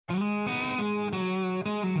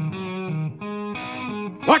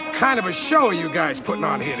What kind of a show are you guys putting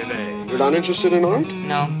on here today? You're not interested in art?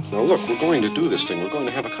 No. Now look, we're going to do this thing. We're going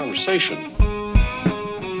to have a conversation.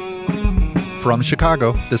 From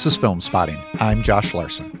Chicago, this is Film Spotting. I'm Josh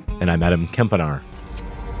Larson. And I'm Adam Kempenaar.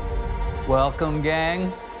 Welcome,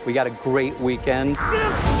 gang. We got a great weekend.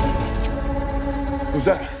 Who's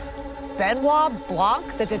that? Benoit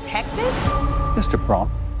Blanc, the detective? Mr. Blanc,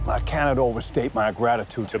 I cannot overstate my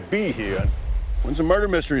gratitude to be here. When's the murder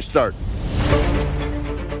mystery start?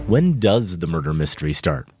 When does the murder mystery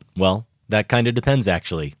start? Well, that kind of depends,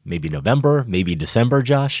 actually. Maybe November, maybe December,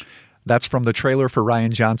 Josh? That's from the trailer for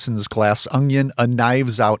Rian Johnson's Glass Onion, a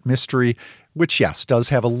Knives Out mystery, which, yes, does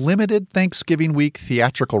have a limited Thanksgiving week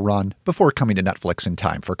theatrical run before coming to Netflix in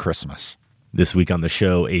time for Christmas. This week on the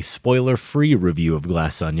show, a spoiler-free review of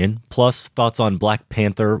Glass Onion, plus thoughts on Black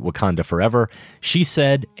Panther, Wakanda Forever, She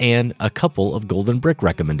Said, and a couple of Golden Brick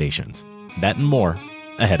recommendations. That and more,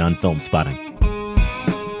 ahead on Film Spotting.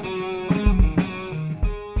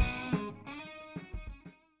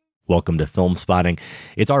 Welcome to Film Spotting.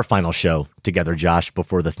 It's our final show together, Josh,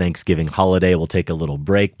 before the Thanksgiving holiday. We'll take a little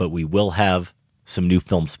break, but we will have some new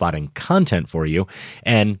Film Spotting content for you.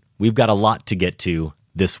 And we've got a lot to get to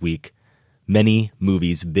this week. Many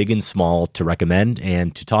movies, big and small, to recommend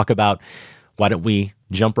and to talk about. Why don't we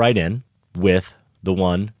jump right in with the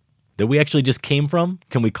one that we actually just came from?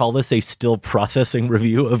 Can we call this a still processing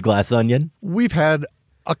review of Glass Onion? We've had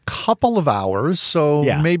a couple of hours, so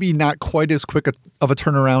maybe not quite as quick of a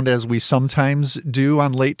turnaround as we sometimes do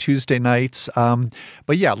on late Tuesday nights.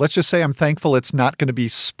 But yeah, let's just say I'm thankful it's not going to be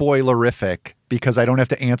spoilerific because I don't have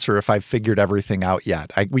to answer if I've figured everything out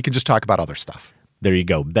yet. We can just talk about other stuff. There you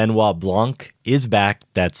go. Benoit Blanc is back.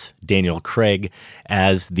 That's Daniel Craig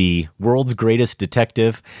as the world's greatest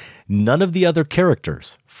detective. None of the other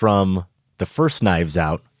characters from the first Knives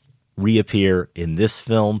Out reappear in this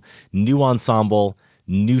film. New ensemble,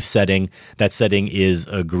 new setting. That setting is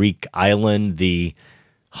a Greek island, the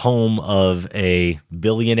home of a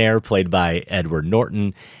billionaire played by Edward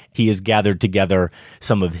Norton. He has gathered together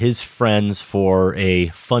some of his friends for a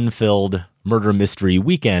fun-filled murder mystery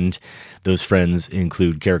weekend. Those friends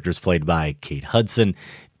include characters played by Kate Hudson,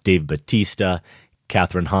 Dave Bautista,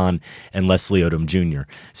 Catherine Hahn, and Leslie Odom Jr.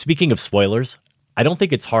 Speaking of spoilers, I don't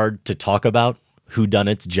think it's hard to talk about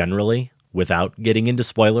whodunits generally without getting into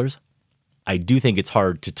spoilers. I do think it's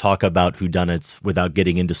hard to talk about whodunits without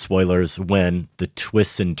getting into spoilers when the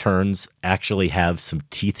twists and turns actually have some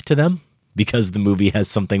teeth to them, because the movie has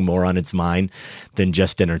something more on its mind than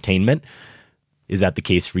just entertainment. Is that the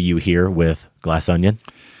case for you here with Glass Onion?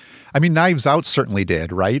 I mean, Knives Out certainly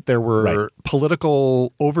did, right? There were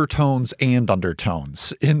political overtones and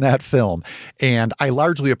undertones in that film. And I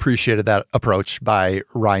largely appreciated that approach by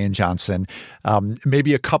Rian Johnson.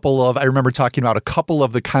 Maybe I remember talking about a couple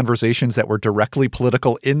of the conversations that were directly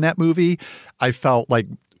political in that movie. I felt like,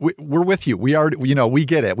 we're with you. We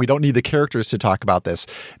get it. We don't need the characters to talk about this.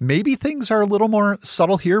 Maybe things are a little more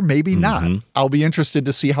subtle here. Maybe not. I'll be interested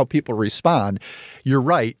to see how people respond. You're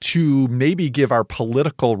right. To maybe give our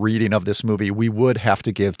political reading of this movie, we would have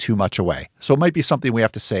to give too much away. So it might be something we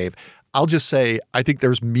have to save. I'll just say, I think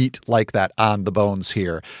there's meat like that on the bones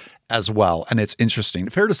here as well. And it's interesting.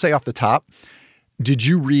 Fair to say off the top, did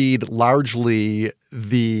you read largely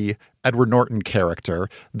the Edward Norton character?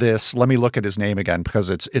 Let me look at his name again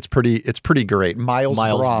because it's pretty great. Miles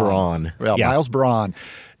Braun. Well, yeah. Miles Braun.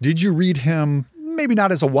 Did you read him? Maybe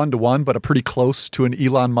not as a one-to-one, but a pretty close to an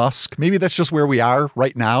Elon Musk. Maybe that's just where we are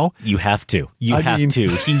right now. You have to. I mean,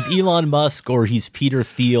 He's Elon Musk or he's Peter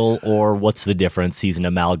Thiel, or what's the difference? He's an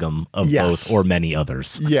amalgam of both or many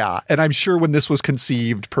others. Yeah. And I'm sure when this was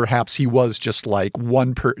conceived, perhaps he was just like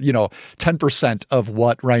 10% of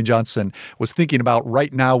what Rian Johnson was thinking about.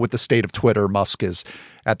 Right now with the state of Twitter, Musk is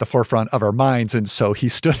at the forefront of our minds. And so he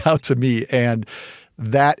stood out to me. And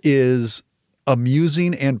that is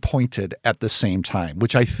amusing and pointed at the same time,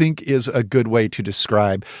 which I think is a good way to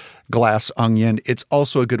describe Glass Onion. It's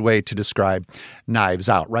also a good way to describe Knives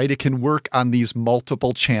Out, right? It can work on these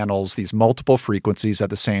multiple channels, these multiple frequencies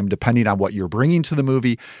at the same, depending on what you're bringing to the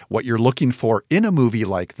movie, what you're looking for in a movie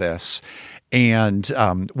like this, and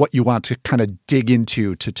what you want to kind of dig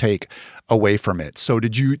into to take away from it. So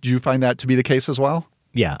did you find that to be the case as well?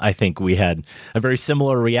 Yeah, I think we had a very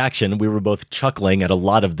similar reaction. We were both chuckling at a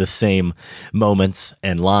lot of the same moments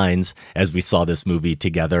and lines as we saw this movie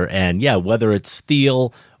together. And yeah, whether it's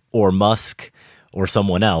Thiel or Musk or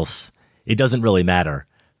someone else, it doesn't really matter.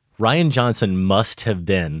 Rian Johnson must have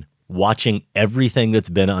been watching everything that's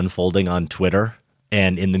been unfolding on Twitter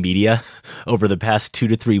and in the media over the past 2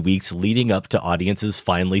 to 3 weeks leading up to audiences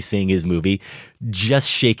finally seeing his movie, just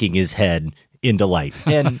shaking his head in delight,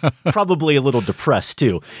 and probably a little depressed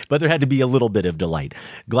too, but there had to be a little bit of delight.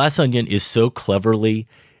 Glass Onion is so cleverly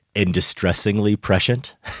and distressingly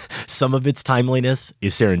prescient. Some of its timeliness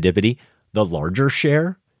is serendipity. The larger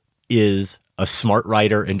share is a smart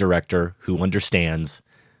writer and director who understands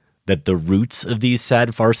that the roots of these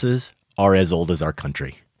sad farces are as old as our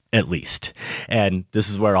country, at least. And this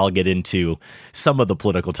is where I'll get into some of the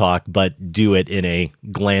political talk, but do it in a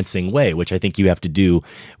glancing way, which I think you have to do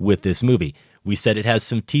with this movie. We said it has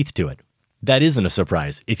some teeth to it. That isn't a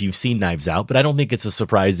surprise if you've seen Knives Out, but I don't think it's a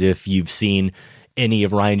surprise if you've seen any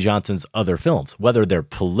of Rian Johnson's other films, whether they're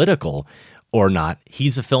political or not.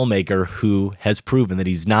 He's a filmmaker who has proven that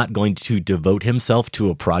he's not going to devote himself to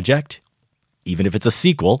a project, even if it's a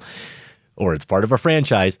sequel or it's part of a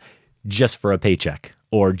franchise, just for a paycheck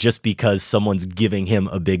or just because someone's giving him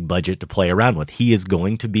a big budget to play around with. He is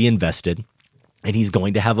going to be invested and he's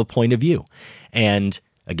going to have a point of view. And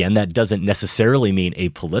again, that doesn't necessarily mean a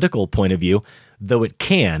political point of view, though it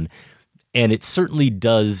can. And it certainly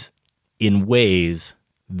does in ways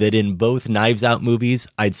that in both Knives Out movies,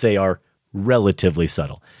 I'd say are relatively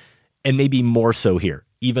subtle, and maybe more so here,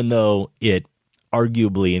 even though it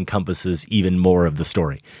arguably encompasses even more of the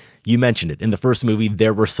story. You mentioned it. In the first movie,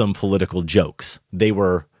 there were some political jokes. They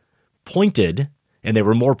were pointed, and they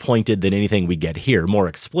were more pointed than anything we get here, more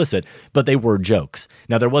explicit, but they were jokes.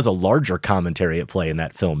 Now, there was a larger commentary at play in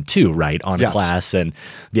that film too, right, on class and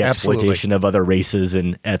the exploitation of other races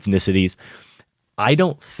and ethnicities. I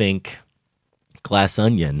don't think Glass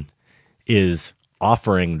Onion is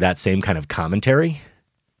offering that same kind of commentary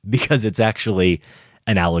because it's actually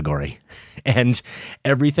an allegory. And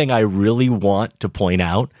everything I really want to point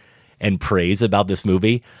out and praise about this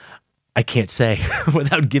movie, I can't say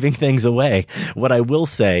without giving things away. What I will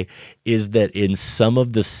say is that in some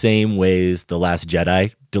of the same ways The Last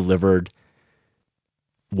Jedi delivered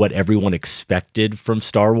what everyone expected from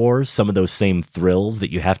Star Wars, some of those same thrills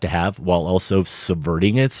that you have to have while also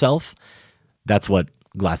subverting itself, that's what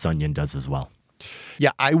Glass Onion does as well.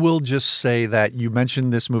 Yeah, I will just say that you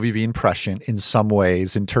mentioned this movie being prescient in some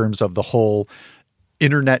ways in terms of the whole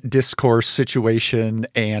internet discourse situation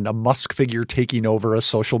and a Musk figure taking over a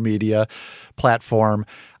social media platform.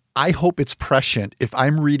 I hope it's prescient if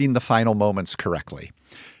I'm reading the final moments correctly.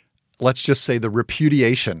 Let's just say the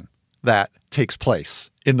repudiation that takes place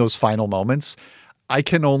in those final moments. I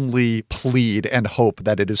can only plead and hope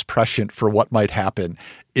that it is prescient for what might happen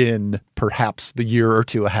in perhaps the year or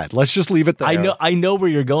two ahead. Let's just leave it there. I know where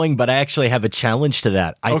you're going, but I actually have a challenge to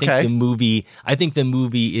that. I think the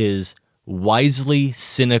movie is wisely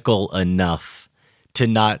cynical enough to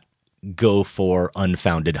not go for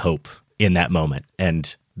unfounded hope in that moment.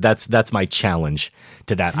 And that's my challenge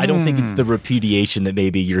to that. I don't think it's the repudiation that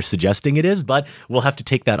maybe you're suggesting it is, but we'll have to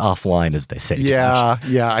take that offline, as they say. Yeah.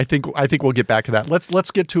 I think we'll get back to that.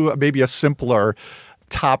 Let's get to maybe a simpler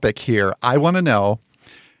topic here. I want to know,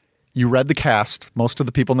 you read the cast, most of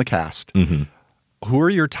the people in the cast. Mm-hmm. Who are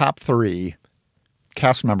your top 3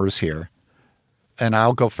 cast members here? And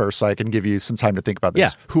I'll go first so I can give you some time to think about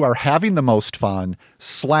this. Yeah. Who are having the most fun /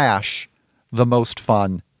 the most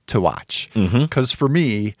fun to watch. Because for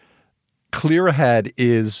me, clear ahead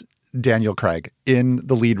is Daniel Craig in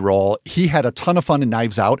the lead role. He had a ton of fun in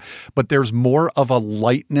Knives Out, but there's more of a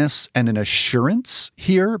lightness and an assurance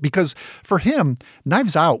here because for him,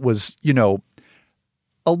 Knives Out was,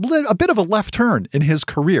 a bit of a left turn in his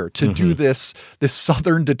career to do this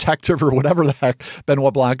Southern detective or whatever the heck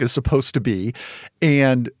Benoit Blanc is supposed to be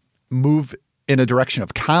and move in a direction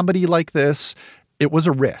of comedy like this. It was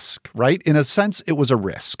a risk, right? In a sense, it was a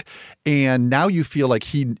risk. And now you feel like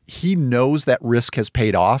he knows that risk has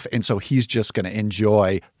paid off. And so he's just going to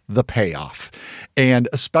enjoy the payoff. And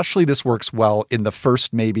especially this works well in the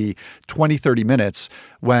first maybe 20, 30 minutes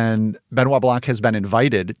when Benoit Blanc has been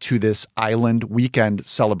invited to this island weekend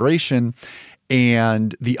celebration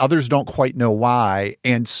and the others don't quite know why.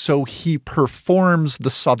 And so he performs the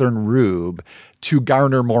Southern Rube to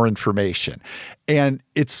garner more information. And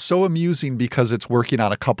it's so amusing because it's working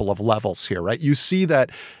on a couple of levels here, right? You see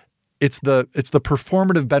that it's the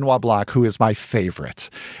performative Benoit Blanc who is my favorite.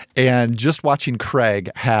 And just watching Craig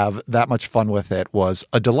have that much fun with it was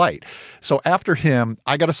a delight. So after him,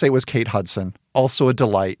 I got to say it was Kate Hudson, also a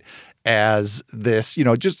delight as this,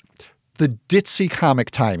 just the ditzy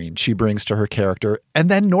comic timing she brings to her character. And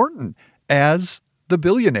then Norton as the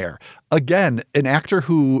billionaire. Again, an actor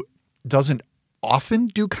who doesn't often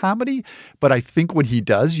do comedy, but I think when he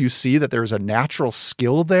does, you see that there's a natural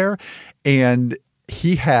skill there. And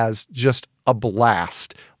he has just a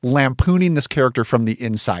blast lampooning this character from the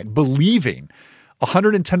inside, believing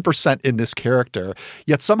 110% in this character,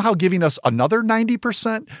 yet somehow giving us another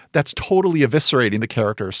 90% that's totally eviscerating the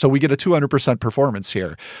character. So we get a 200% performance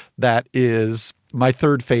here. That is my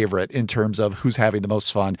third favorite in terms of who's having the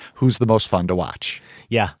most fun, who's the most fun to watch.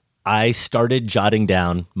 Yeah. I started jotting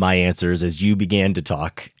down my answers as you began to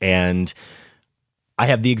talk, and I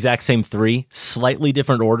have the exact same three, slightly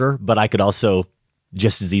different order, but I could also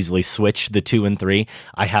just as easily switch the 2 and 3.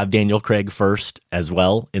 I have Daniel Craig first as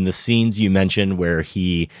well. In the scenes you mentioned where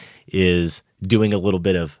he is doing a little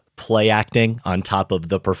bit of play acting on top of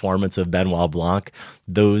the performance of Benoit Blanc,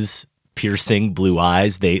 those piercing blue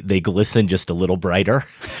eyes, they glisten just a little brighter.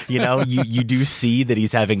 You do see that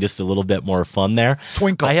he's having just a little bit more fun there.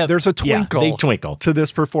 Twinkle. There's a twinkle, they twinkle to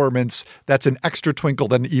this performance. That's an extra twinkle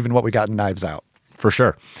than even what we got in Knives Out. For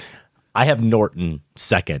sure. I have Norton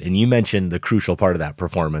second, and you mentioned the crucial part of that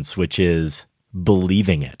performance, which is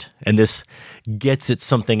believing it. And this gets at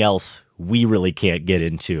something else we really can't get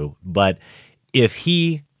into. But if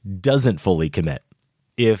he doesn't fully commit,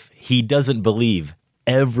 if he doesn't believe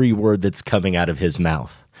every word that's coming out of his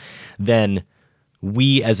mouth, then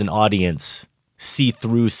we as an audience see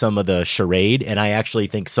through some of the charade, and I actually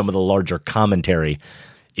think some of the larger commentary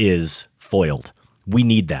is foiled. We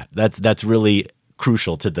need that. That's really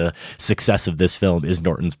crucial to the success of this film, is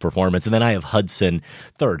Norton's performance. And then I have Hudson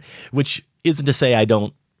third, which isn't to say I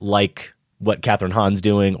don't like what Catherine Hahn's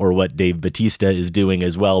doing or what Dave Bautista is doing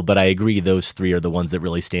as well, but I agree those three are the ones that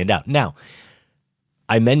really stand out. Now,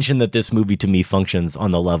 I mentioned that this movie to me functions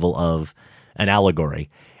on the level of an allegory,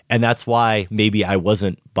 and that's why maybe I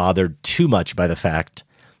wasn't bothered too much by the fact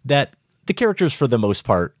that the characters for the most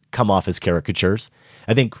part come off as caricatures.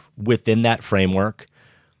 I think within that framework,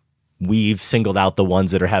 we've singled out the ones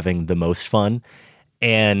that are having the most fun,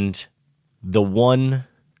 and the one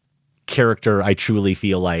character I truly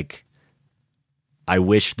feel like I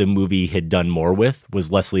wish the movie had done more with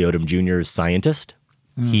was Leslie Odom Jr.'s scientist.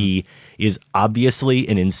 He is obviously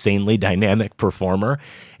an insanely dynamic performer,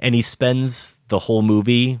 and he spends the whole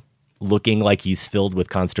movie looking like he's filled with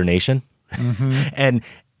consternation and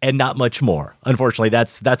not much more. Unfortunately,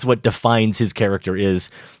 that's what defines his character,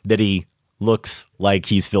 is that he looks like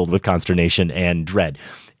he's filled with consternation and dread.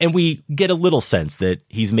 And we get a little sense that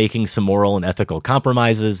he's making some moral and ethical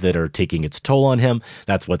compromises that are taking its toll on him.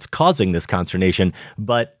 That's what's causing this consternation.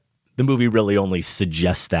 But the movie really only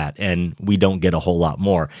suggests that, and we don't get a whole lot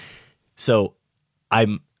more. So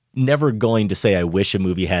I'm never going to say I wish a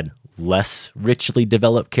movie had less richly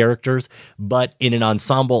developed characters, but in an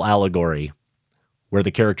ensemble allegory where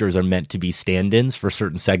the characters are meant to be stand-ins for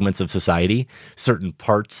certain segments of society, certain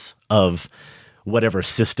parts of whatever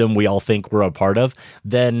system we all think we're a part of,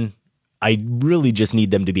 then I really just need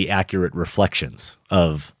them to be accurate reflections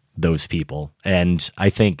of those people. And I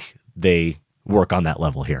think they work on that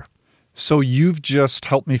level here. So you've just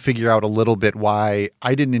helped me figure out a little bit why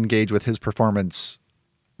I didn't engage with his performance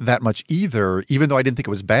that much either, even though I didn't think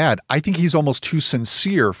it was bad. I think he's almost too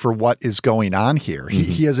sincere for what is going on here.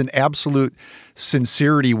 He has an absolute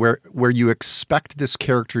sincerity where you expect this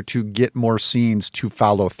character to get more scenes to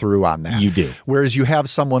follow through on that. You do. Whereas you have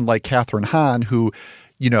someone like Catherine Hahn, who,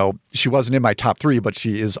 she wasn't in my top 3, but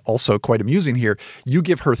she is also quite amusing here. You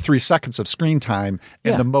give her 3 seconds of screen time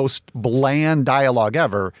and the most bland dialogue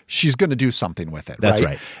ever, she's going to do something with it. That's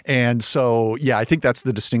right. And so, I think that's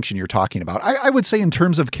the distinction you're talking about. I would say in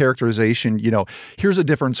terms of characterization, here's a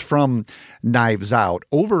difference from Knives Out.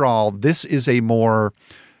 Overall, this is a more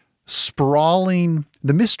sprawling,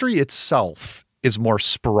 the mystery itself is more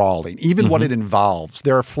sprawling, even what it involves.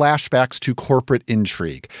 There are flashbacks to corporate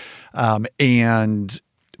intrigue, and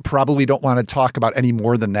probably don't want to talk about any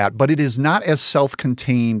more than that, but it is not as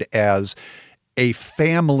self-contained as a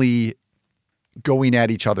family going at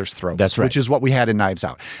each other's throats. That's right. Which is what we had in Knives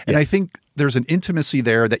Out. And I think there's an intimacy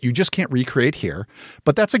there that you just can't recreate here,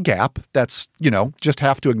 but that's a gap that's, just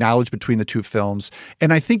have to acknowledge between the two films.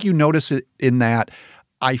 And I think you notice it in that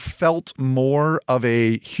I felt more of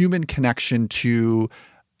a human connection to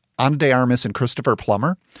Ana de Armas and Christopher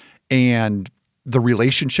Plummer and the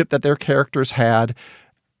relationship that their characters had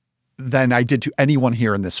than I did to anyone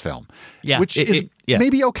here in this film. Yeah, which is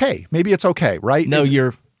maybe okay. Maybe it's okay, right? No,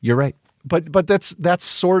 you're right. But that's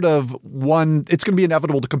sort of one. It's going to be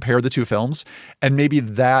inevitable to compare the two films, and maybe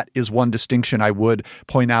that is one distinction I would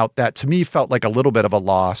point out that to me felt like a little bit of a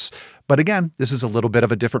loss. But again, this is a little bit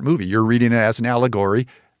of a different movie. You're reading it as an allegory.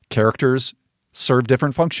 Characters serve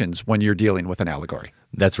different functions when you're dealing with an allegory.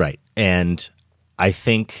 That's right. And I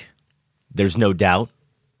think there's no doubt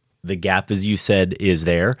the gap, as you said, is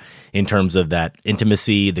there in terms of that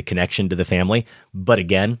intimacy, the connection to the family. But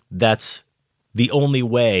again, that's the only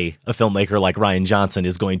way a filmmaker like Rian Johnson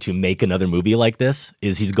is going to make another movie like this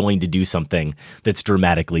is he's going to do something that's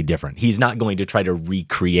dramatically different. He's not going to try to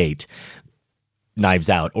recreate Knives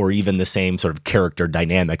Out or even the same sort of character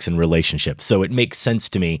dynamics and relationships. So it makes sense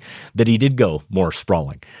to me that he did go more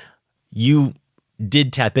sprawling. You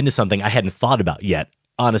did tap into something I hadn't thought about yet,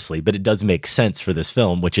 honestly, but it does make sense for this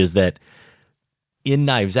film, which is that in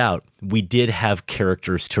Knives Out, we did have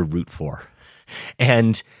characters to root for.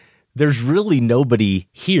 And there's really nobody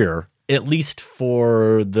here, at least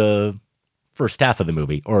for the first half of the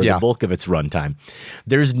movie or the bulk of its runtime.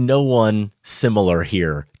 There's no one similar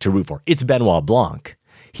here to root for. It's Benoit Blanc.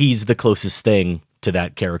 He's the closest thing to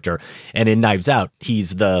that character. And in Knives Out,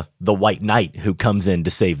 he's the white knight who comes in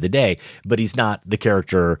to save the day, but he's not the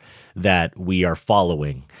character that we are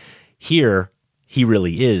following. Here, he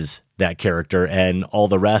really is that character, and all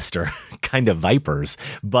the rest are kind of vipers,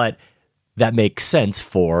 but that makes sense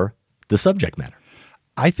for the subject matter.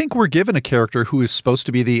 I think we're given a character who is supposed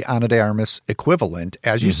to be the Ana de Armas equivalent.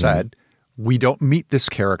 As you said, we don't meet this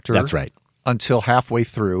character. That's right. Until halfway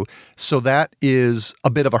through. So that is a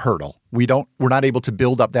bit of a hurdle. We're not able to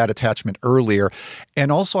build up that attachment earlier.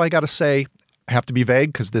 And also, I got to say, I have to be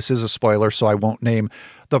vague because this is a spoiler, so I won't name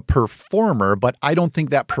the performer, but I don't think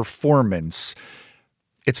that performance,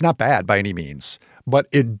 it's not bad by any means, but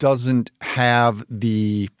it doesn't have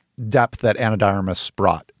the depth that Ana de Armas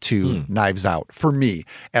brought to Knives Out, for me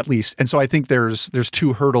at least. And so I think there's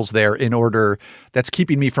two hurdles there that's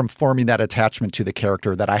keeping me from forming that attachment to the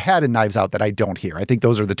character that I had in Knives Out that I don't here. I think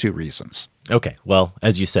those are the two reasons. Okay, well,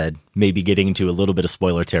 as you said, maybe getting into a little bit of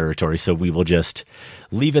spoiler territory, so we will just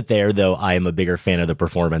leave it there, though I am a bigger fan of the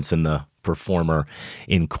performance and the performer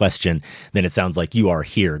in question than it sounds like you are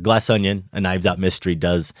here. Glass Onion, a Knives Out mystery,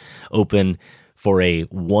 does open for a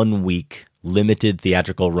 1-week limited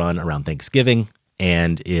theatrical run around Thanksgiving,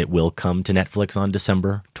 and it will come to Netflix on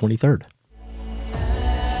December 23rd.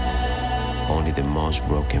 Only the most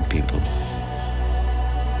broken people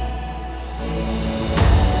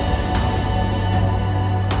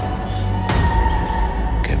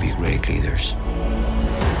can be great leaders.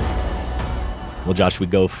 Well, Josh, we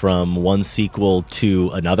go from one sequel to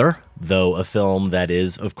another, though a film that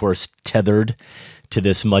is, of course, tethered to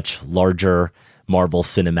this much larger Marvel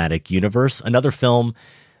Cinematic Universe. Another film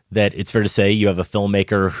that it's fair to say you have a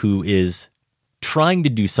filmmaker who is trying to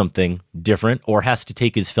do something different or has to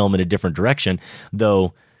take his film in a different direction,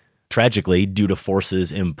 though tragically, due to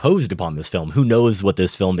forces imposed upon this film. Who knows what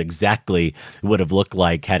this film exactly would have looked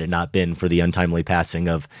like had it not been for the untimely passing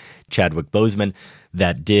of Chadwick Boseman.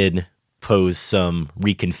 That did pose some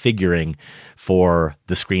reconfiguring for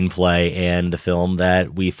the screenplay and the film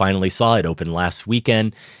that we finally saw. It opened last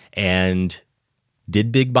weekend and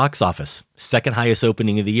did big box office. Second highest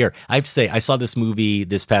opening of the year. I have to say, I saw this movie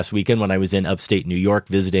this past weekend when I was in upstate New York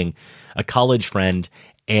visiting a college friend,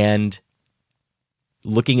 and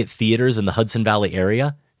looking at theaters in the Hudson Valley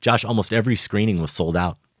area, Josh, almost every screening was sold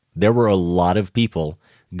out. There were a lot of people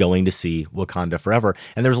going to see Wakanda Forever,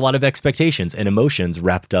 and there's a lot of expectations and emotions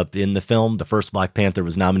wrapped up in the film. The first Black Panther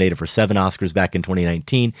was nominated for 7 Oscars back in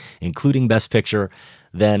 2019, including Best Picture.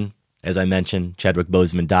 Then, as I mentioned, Chadwick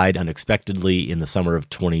Boseman died unexpectedly in the summer of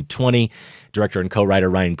 2020. Director and co-writer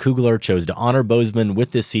Ryan Coogler chose to honor Boseman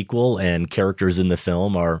with this sequel, and characters in the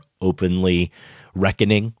film are openly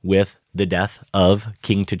reckoning with the death of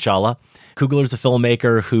King T'Challa. Coogler's a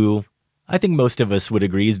filmmaker who I think most of us would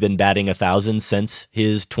agree has been batting 1,000 since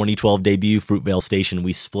his 2012 debut, Fruitvale Station.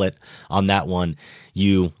 We split on that one,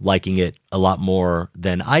 you liking it a lot more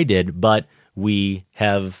than I did, but we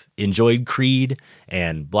have enjoyed Creed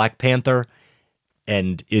and Black Panther,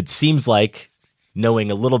 and it seems like,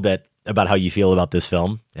 knowing a little bit about how you feel about this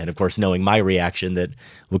film, and of course knowing my reaction, that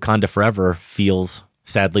Wakanda Forever feels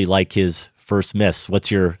sadly like his first miss.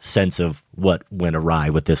 What's your sense of what went awry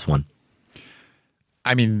with this one?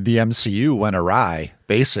 I mean, the MCU went awry,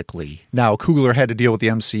 basically. Now, Coogler had to deal with the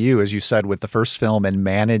MCU, as you said, with the first film, and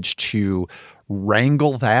managed to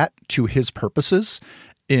wrangle that to his purposes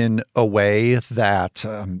in a way that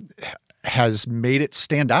has made it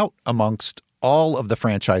stand out amongst all of the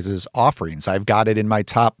franchise's offerings. I've got it in my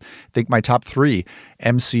top 3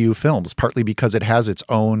 MCU films, partly because it has its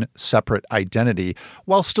own separate identity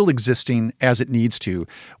while still existing as it needs to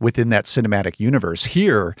within that cinematic universe.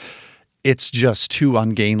 Here, it's just too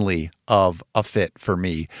ungainly of a fit for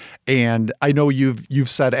me. And I know you've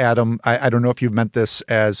said, Adam, I don't know if you've meant this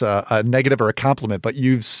as a negative or a compliment, but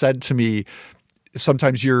you've said to me,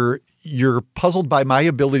 sometimes you're puzzled by my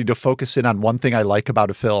ability to focus in on one thing I like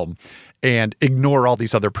about a film and ignore all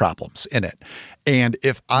these other problems in it. And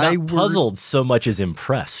if I Not were puzzled so much as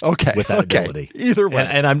impressed with that ability. Either way.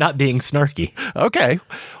 And I'm not being snarky. Okay.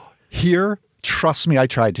 Here, trust me, I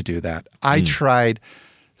tried to do that. I tried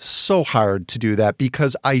so hard to do that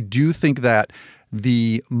because I do think that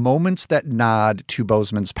the moments that nod to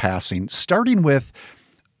Boseman's passing, starting with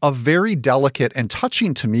a very delicate and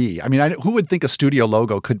touching to me. I mean, who would think a studio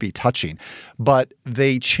logo could be touching? But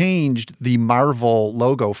they changed the Marvel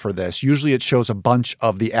logo for this. Usually it shows a bunch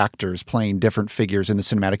of the actors playing different figures in the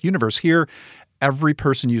cinematic universe. Here, every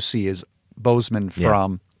person you see is Boseman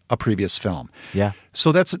from a previous film. Yeah.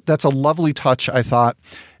 So that's a lovely touch, I thought.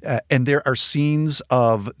 And there are scenes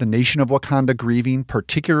of the nation of Wakanda grieving,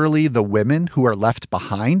 particularly the women who are left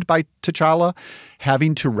behind by T'Challa,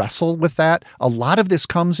 having to wrestle with that. A lot of this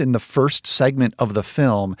comes in the first segment of the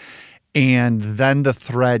film, and then the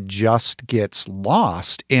thread just gets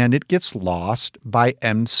lost, and it gets lost by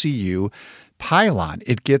MCU pylon.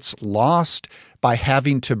 It gets lost by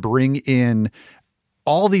having to bring in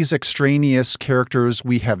all these extraneous characters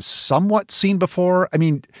we have somewhat seen before. I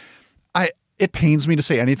mean, it pains me to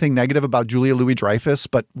say anything negative about Julia Louis-Dreyfus,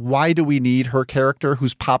 but why do we need her character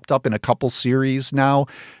who's popped up in a couple series now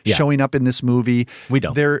showing up in this movie? We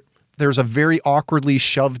don't. There's a very awkwardly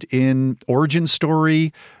shoved in origin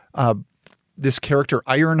story. This character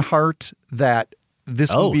Ironheart that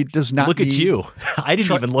this movie does not look need. At you. I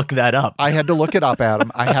didn't even look that up. I had to look it up,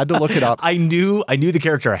 Adam. I had to look it up. I knew the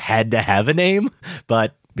character had to have a name,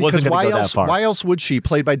 but wasn't going to go that far. Why else would she,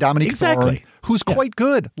 played by Dominique Thorne, who's quite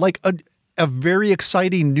good, like a very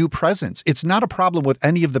exciting new presence. It's not a problem with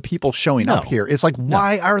any of the people showing up here. It's like,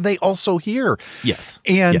 why are they also here? Yes.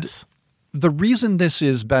 And the reason this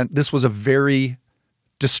was a very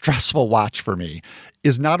distressful watch for me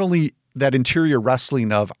is not only that interior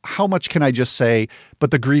wrestling of how much can I just say,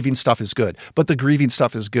 but the grieving stuff is good,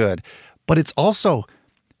 but it's also,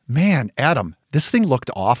 man, Adam, this thing looked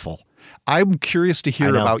awful. I'm curious to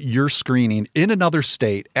hear about your screening in another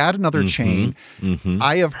state, at another chain.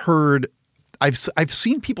 I have heard, I've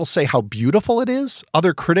seen people say how beautiful it is,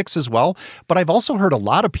 other critics as well, but I've also heard a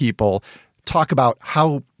lot of people talk about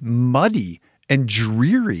how muddy and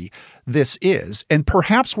dreary this is. And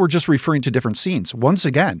perhaps we're just referring to different scenes. Once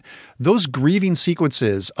again, those grieving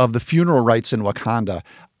sequences of the funeral rites in Wakanda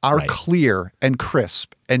are clear and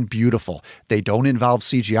crisp and beautiful. They don't involve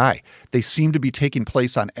CGI. They seem to be taking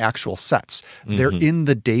place on actual sets. They're in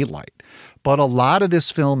the daylight. But a lot of this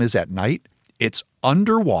film is at night. It's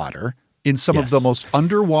underwater in some of the most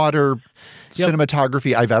underwater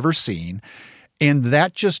cinematography I've ever seen. And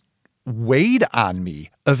that just weighed on me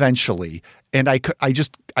eventually. And I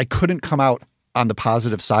couldn't come out on the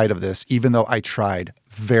positive side of this, even though I tried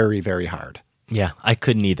very, very hard. Yeah, I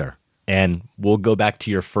couldn't either. And we'll go back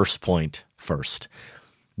to your first point first.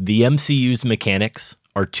 The MCU's mechanics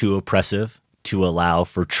are too oppressive to allow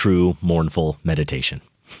for true mournful meditation.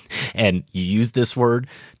 And you used this word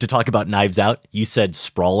to talk about Knives Out. You said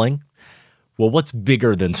sprawling. Well, what's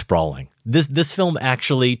bigger than sprawling? This film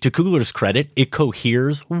actually, to Coogler's credit, it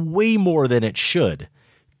coheres way more than it should,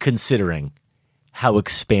 considering how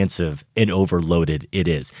expansive and overloaded it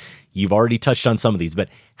is. You've already touched on some of these, but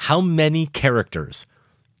how many characters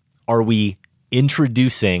are we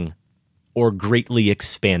introducing or greatly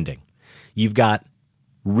expanding? You've got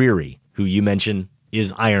Riri, who you mentioned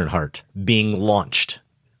is Ironheart, being launched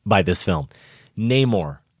by this film.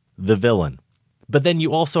 Namor, the villain. But then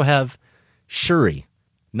you also have Shuri,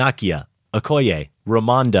 Nakia, Okoye,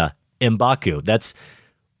 Ramonda, M'Baku. That's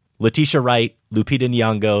Letitia Wright, Lupita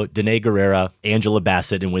Nyong'o, Danae Guerrera, Angela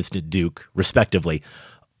Bassett, and Winston Duke, respectively,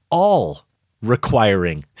 all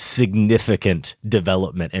requiring significant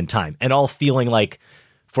development and time, and all feeling like,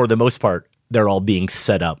 for the most part, they're all being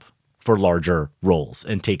set up for larger roles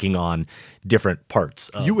and taking on different parts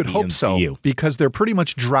of You would the hope MCU. so, because they're pretty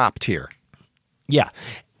much dropped here. Yeah.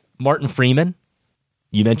 Martin Freeman,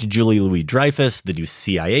 you mentioned Julie Louis-Dreyfus, the new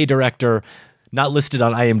CIA director, not listed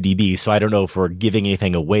on IMDb, so I don't know if we're giving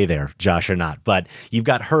anything away there, Josh, or not. But you've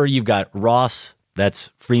got her, you've got Ross,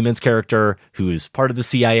 that's Freeman's character, who is part of the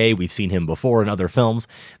CIA. We've seen him before in other films.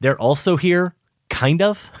 They're also here, kind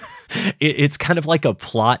of. It's kind of like a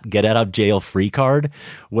plot get out of jail free card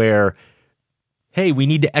where, hey, we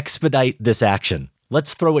need to expedite this action.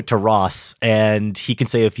 Let's throw it to Ross and he can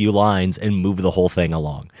say a few lines and move the whole thing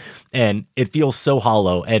along. And it feels so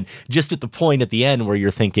hollow. And just at the point at the end where you're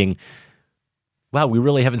thinking, wow, we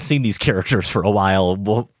really haven't seen these characters for a while.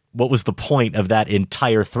 Well, what was the point of that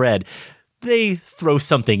entire thread? They throw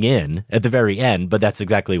something in at the very end, but that's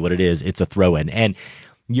exactly what it is. It's a throw in. And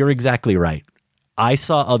you're exactly right. I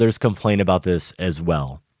saw others complain about this as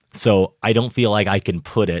well. So I don't feel like I can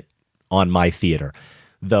put it on my theater.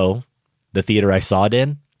 Though the theater I saw it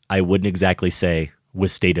in, I wouldn't exactly say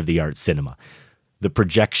was state-of-the-art cinema. The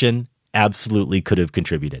projection absolutely could have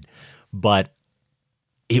contributed, but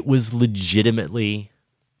it was legitimately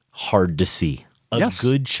hard to see. A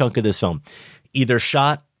good chunk of this film, either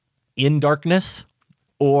shot in darkness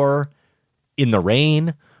or in the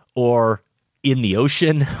rain or in the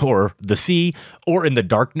ocean or the sea or in the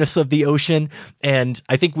darkness of the ocean. And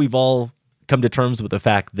I think we've all come to terms with the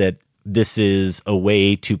fact that this is a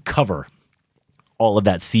way to cover all of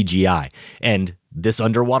that CGI. And this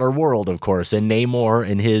underwater world, of course, and Namor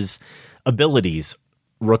and his abilities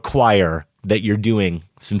require that you're doing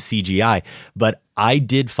some CGI. But I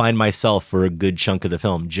did find myself for a good chunk of the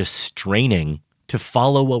film just straining to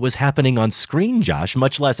follow what was happening on screen, Josh,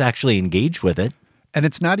 much less actually engage with it. And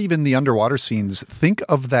it's not even the underwater scenes. Think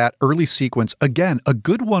of that early sequence. Again, a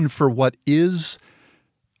good one for what is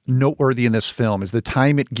noteworthy in this film is the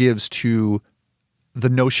time it gives to the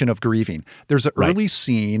notion of grieving. There's an early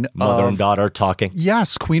scene Mother and daughter talking.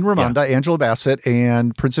 Yes, Queen Ramonda, Angela Bassett,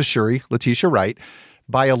 and Princess Shuri, Letitia Wright,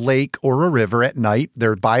 by a lake or a river at night.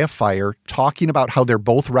 They're by a fire talking about how they're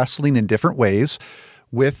both wrestling in different ways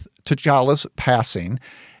with T'Challa's passing.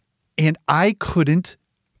 And I could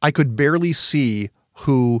barely see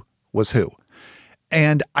who was who.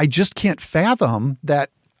 And I just can't fathom that.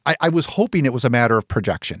 I was hoping it was a matter of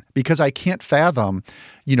projection, because I can't fathom,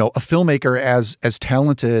 a filmmaker as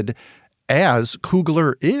talented as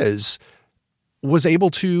Coogler was able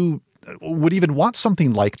to, would even want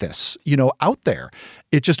something like this, out there.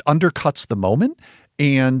 It just undercuts the moment.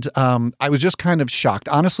 And I was just kind of shocked.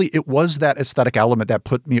 Honestly, it was that aesthetic element that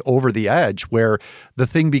put me over the edge, where the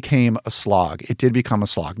thing became a slog. It did become a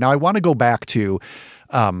slog. Now, I want to go back to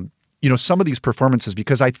some of these performances,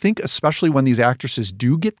 because I think especially when these actresses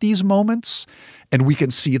do get these moments and we can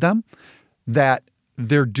see them, that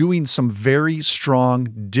they're doing some very strong,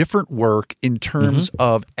 different work in terms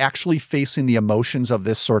of actually facing the emotions of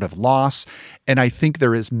this sort of loss. And I think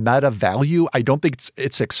there is meta value. I don't think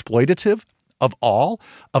it's exploitative of all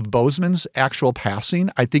of Boseman's actual passing.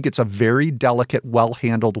 I think it's a very delicate,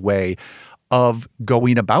 well-handled way of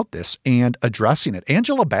going about this and addressing it.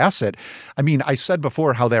 Angela Bassett, I said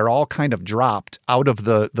before how they're all kind of dropped out of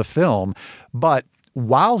the film, but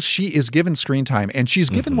while she is given screen time, and she's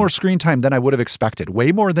given more screen time than I would have expected,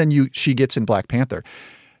 way more than she gets in Black Panther,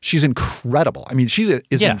 she's incredible. She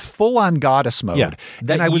is in full-on goddess mode. Yeah.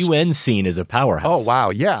 That UN scene is a powerhouse. Oh, wow,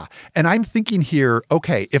 yeah. And I'm thinking here,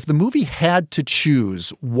 okay, if the movie had to choose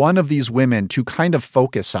one of these women to kind of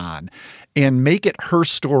focus on and make it her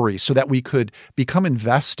story so that we could become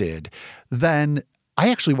invested, then I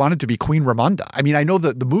actually want it to be Queen Ramonda. I know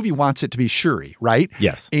that the movie wants it to be Shuri, right?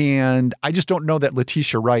 Yes. And I just don't know that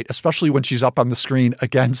Letitia Wright, especially when she's up on the screen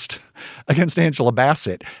against Angela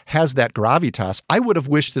Bassett, has that gravitas. I would have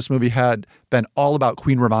wished this movie had been all about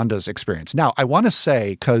Queen Ramonda's experience. Now, I want to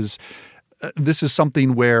say, because this is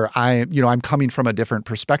something where I'm coming from a different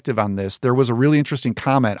perspective on this. There was a really interesting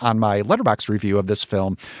comment on my Letterboxd review of this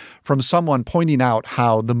film from someone pointing out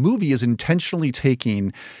how the movie is intentionally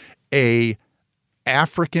taking a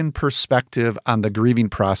African perspective on the grieving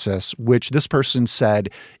process, which this person said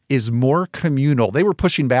is more communal. They were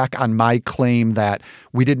pushing back on my claim that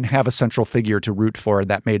we didn't have a central figure to root for, and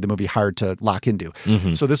that made the movie hard to lock into.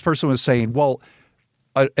 So this person was saying, well,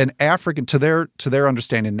 an African, to their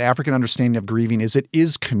understanding, an African understanding of grieving is it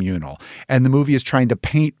is communal. And the movie is trying to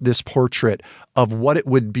paint this portrait of what it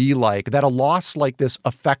would be like, that a loss like this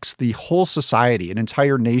affects the whole society, an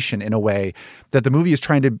entire nation, in a way that the movie is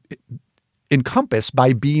trying to encompass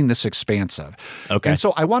by being this expansive. Okay. And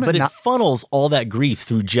so I want to... But it funnels all that grief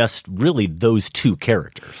through just really those two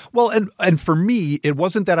characters. Well, and for me, it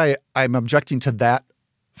wasn't that I'm objecting to that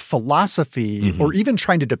philosophy or even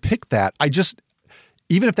trying to depict that.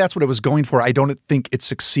 Even if that's what it was going for, I don't think it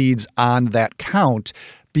succeeds on that count,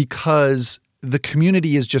 because the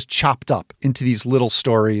community is just chopped up into these little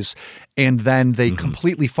stories, and then they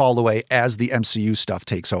completely fall away as the MCU stuff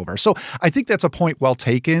takes over. So I think that's a point well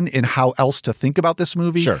taken in how else to think about this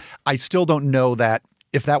movie. Sure. I still don't know that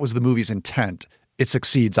if that was the movie's intent, it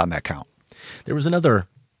succeeds on that count. There was another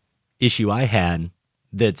issue I had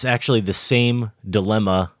that's actually the same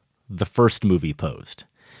dilemma the first movie posed,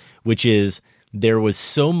 which is there was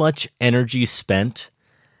so much energy spent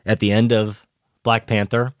at the end of Black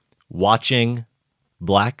Panther watching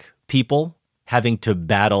Black people having to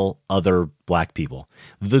battle other Black people,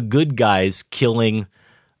 the good guys killing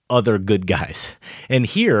other good guys. And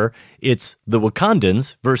here it's the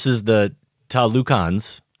Wakandans versus the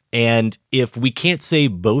Talukans. And if we can't say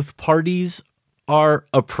both parties are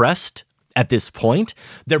oppressed at this point,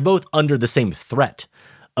 they're both under the same threat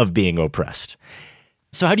of being oppressed.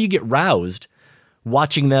 So how do you get roused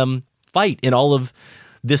watching them fight in all of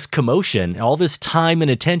this commotion, all this time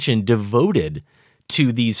and attention devoted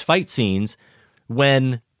to these fight scenes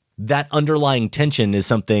when that underlying tension is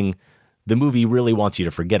something the movie really wants you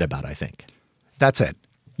to forget about, I think. That's it.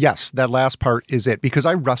 Yes, that last part is it, because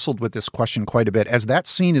I wrestled with this question quite a bit as that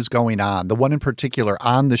scene is going on, the one in particular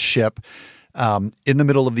on the ship in the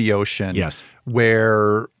middle of the ocean, yes,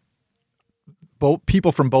 where both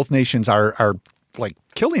people from both nations are like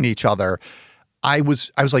killing each other. I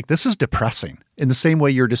was like, this is depressing in the same way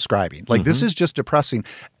you're describing. Like, this is just depressing.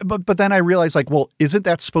 But then I realized, like, well, isn't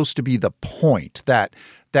that supposed to be the point, that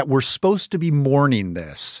we're supposed to be mourning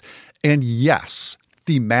this? And yes,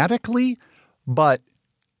 thematically, but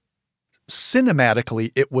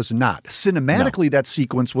cinematically, it was not. Cinematically, that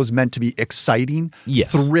sequence was meant to be exciting,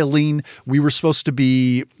 thrilling. We were supposed to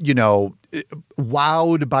be,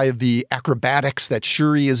 wowed by the acrobatics that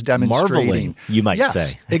Shuri is demonstrating. Marveling, you might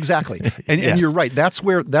say. Exactly. And you're right. That's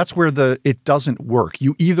where it doesn't work.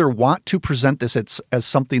 You either want to present this as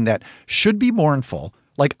something that should be mournful.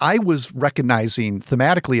 Like, I was recognizing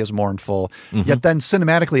thematically as mournful, yet then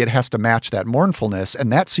cinematically it has to match that mournfulness.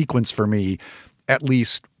 And that sequence for me, at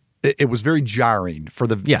least, it was very jarring for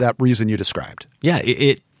that reason you described. Yeah,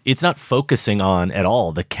 it's not focusing on at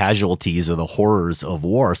all the casualties or the horrors of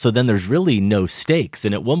war. So then there's really no stakes.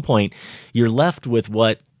 And at one point, you're left with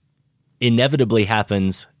what inevitably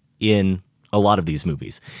happens in a lot of these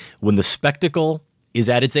movies. When the spectacle is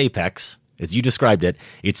at its apex, as you described it,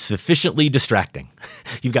 it's sufficiently distracting.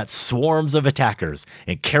 You've got swarms of attackers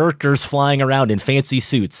and characters flying around in fancy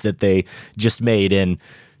suits that they just made in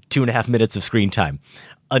 2.5 minutes of screen time,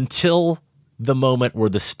 until the moment where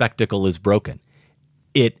the spectacle is broken.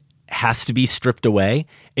 It has to be stripped away,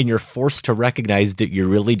 and you're forced to recognize that you're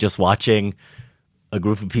really just watching a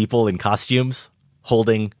group of people in costumes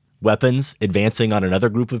holding weapons, advancing on another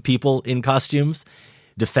group of people in costumes,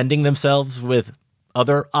 defending themselves with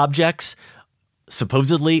other objects,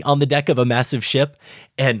 supposedly on the deck of a massive ship,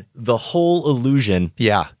 and the whole illusion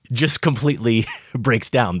just completely breaks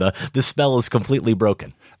down. The spell is completely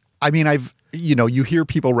broken. I mean, you hear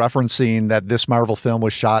people referencing that this Marvel film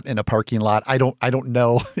was shot in a parking lot. I don't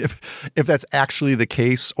know if that's actually the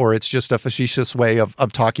case, or it's just a facetious way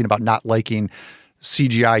of talking about not liking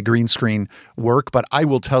CGI green screen work. But I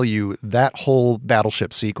will tell you, that whole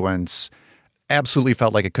battleship sequence absolutely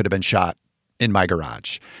felt like it could have been shot in my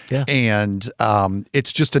garage. Yeah. And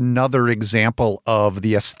it's just another example of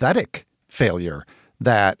the aesthetic failure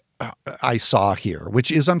that I saw here,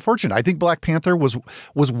 which is unfortunate. I think Black Panther was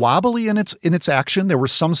wobbly in its action. There were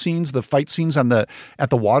some scenes, the fight scenes at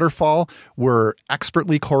the waterfall were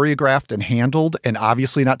expertly choreographed and handled, and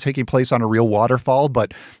obviously not taking place on a real waterfall,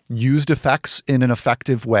 but used effects in an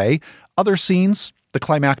effective way. Other scenes, the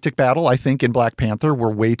climactic battle, I think, in Black Panther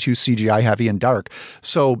were way too CGI heavy and dark.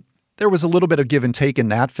 So there was a little bit of give and take in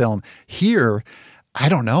that film. Here, I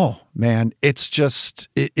don't know, man. It's just,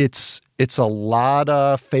 it's a lot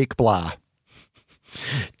of fake blah.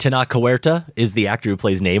 Tenoch Huerta is the actor who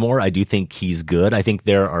plays Namor. I do think he's good. I think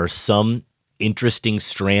there are some interesting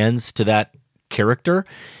strands to that character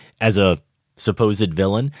as a supposed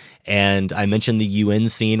villain. And I mentioned the UN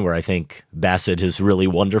scene where I think Bassett is really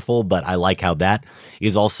wonderful, but I like how that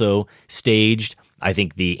is also staged. I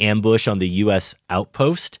think the ambush on the U.S.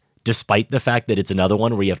 outpost, despite the fact that it's another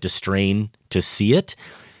one where you have to strain to see it,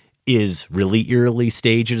 is really eerily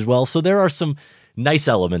staged as well. So there are some nice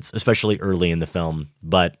elements, especially early in the film.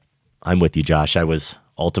 But I'm with you, Josh. I was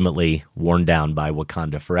ultimately worn down by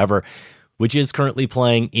Wakanda Forever, which is currently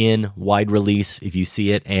playing in wide release. If you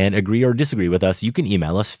see it and agree or disagree with us, you can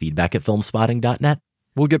email us, feedback@filmspotting.net.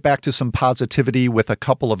 We'll get back to some positivity with a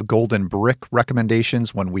couple of Golden Brick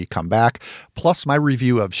recommendations when we come back, plus my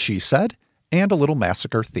review of She Said and a little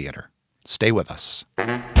Massacre Theater. Stay with us.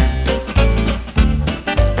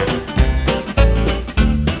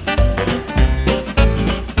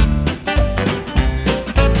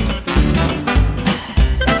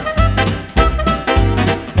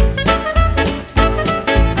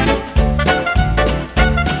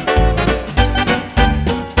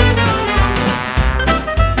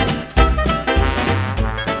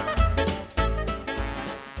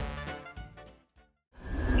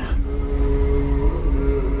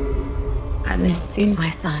 seen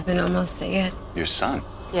my son in almost a year. Your son?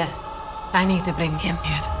 Yes. I need to bring him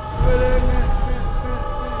here.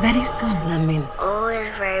 Very soon, Lamin.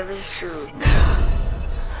 Always very soon.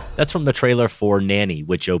 That's from the trailer for Nanny,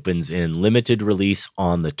 which opens in limited release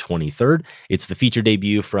on the 23rd. It's the feature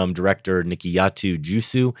debut from director Nikiatu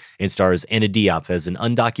Jusu and stars Anna Diop as an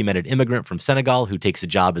undocumented immigrant from Senegal who takes a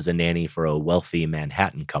job as a nanny for a wealthy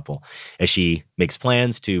Manhattan couple. As she makes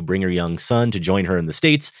plans to bring her young son to join her in the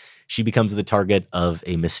States, she becomes the target of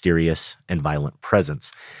a mysterious and violent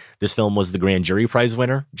presence. This film was the Grand Jury Prize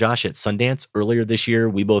winner, Josh, at Sundance earlier this year.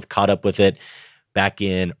 We both caught up with it back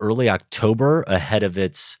in early October ahead of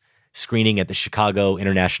its screening at the Chicago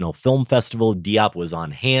International Film Festival. Diop was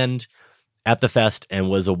on hand at the fest and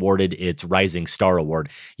was awarded its Rising Star Award.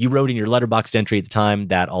 You wrote in your Letterboxd entry at the time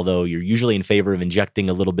that although you're usually in favor of injecting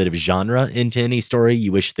a little bit of genre into any story,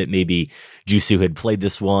 you wish that maybe Jusu had played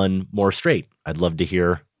this one more straight. I'd love to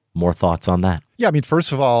hear more thoughts on that. Yeah, I mean,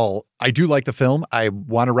 first of all, I do like the film. I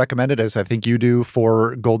want to recommend it, as I think you do,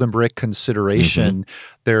 for Golden Brick consideration.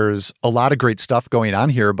 There's a lot of great stuff going on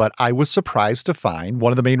here, but I was surprised to find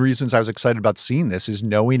one of the main reasons I was excited about seeing this is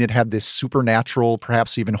knowing it had this supernatural,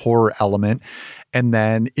 perhaps even horror element. And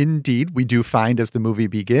then indeed, we do find as the movie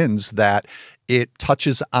begins that it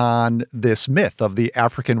touches on this myth of the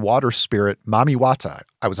African water spirit, Mami Wata.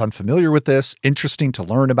 I was unfamiliar with this, interesting to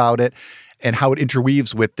learn about it, and how it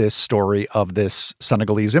interweaves with this story of this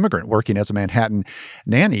Senegalese immigrant working as a Manhattan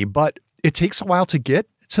nanny. But it takes a while to get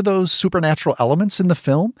to those supernatural elements in the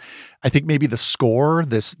film. I think maybe the score,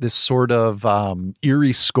 this sort of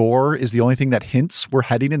eerie score, is the only thing that hints we're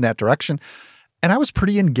heading in that direction. And I was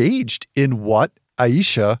pretty engaged in what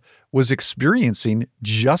Aisha was experiencing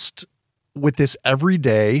just with this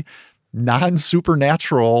everyday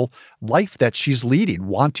non-supernatural life that she's leading,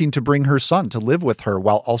 wanting to bring her son to live with her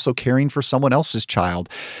while also caring for someone else's child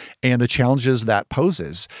and the challenges that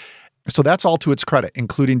poses. So that's all to its credit,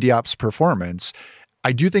 including Diop's performance.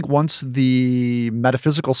 I do think once the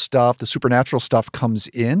metaphysical stuff, the supernatural stuff comes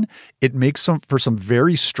in, it makes for some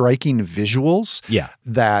very striking visuals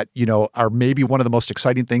that, you know, are maybe one of the most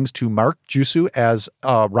exciting things to mark Jusu as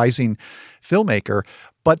a rising filmmaker.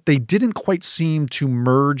 But they didn't quite seem to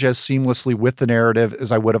merge as seamlessly with the narrative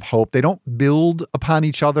as I would have hoped. They don't build upon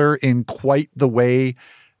each other in quite the way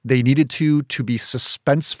they needed to be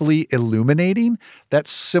suspensefully illuminating that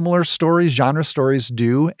similar stories, genre stories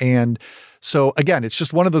do. And so again, it's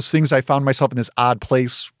just one of those things I found myself in this odd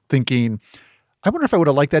place thinking, I wonder if I would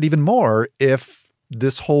have liked that even more if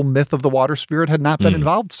this whole myth of the water spirit had not been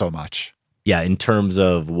involved so much. Yeah, in terms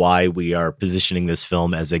of why we are positioning this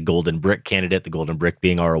film as a Golden Brick candidate, the Golden Brick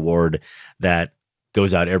being our award that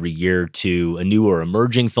goes out every year to a new or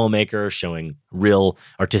emerging filmmaker showing real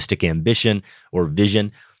artistic ambition or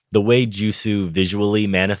vision. The way Jusu visually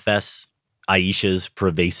manifests Aisha's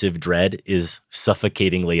pervasive dread is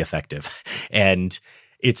suffocatingly effective. And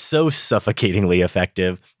it's so suffocatingly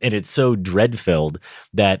effective and it's so dread-filled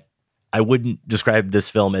that I wouldn't describe this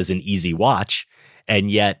film as an easy watch. And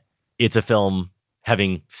yet it's a film,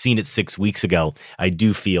 having seen it 6 weeks ago, I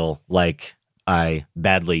do feel like I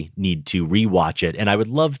badly need to rewatch it. And I would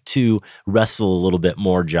love to wrestle a little bit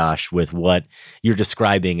more, Josh, with what you're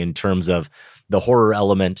describing in terms of the horror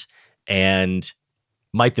element, and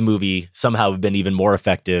might the movie somehow have been even more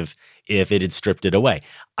effective if it had stripped it away.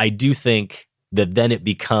 I do think that then it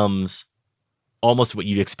becomes almost what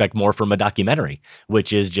you'd expect more from a documentary,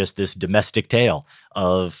 which is just this domestic tale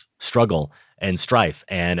of struggle and strife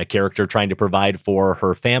and a character trying to provide for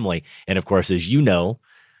her family. And of course, as you know,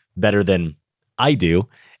 better than I do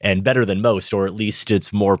and better than most, or at least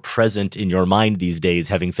it's more present in your mind these days,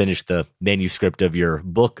 having finished the manuscript of your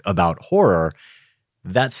book about horror,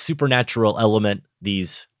 that supernatural element,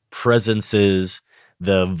 these presences,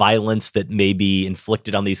 the violence that may be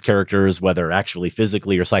inflicted on these characters, whether actually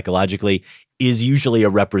physically or psychologically, is usually a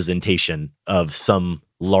representation of some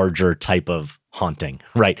larger type of haunting,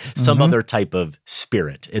 right? Some other type of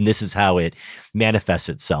spirit. And this is how it manifests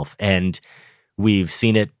itself. And we've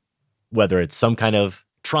seen it, whether it's some kind of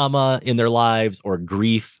trauma in their lives or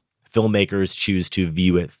grief, filmmakers choose to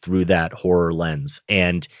view it through that horror lens.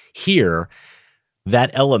 And here,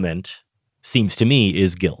 that element seems to me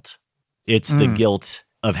is guilt. It's the guilt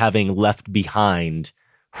of having left behind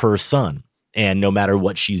her son. And no matter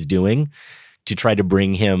what she's doing to try to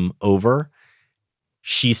bring him over,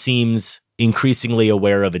 she seems increasingly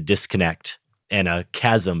aware of a disconnect and a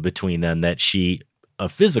chasm between them, that a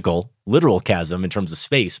physical, literal chasm in terms of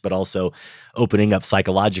space, but also opening up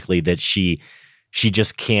psychologically, that she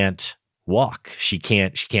just can't walk. She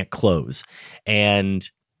can't close. And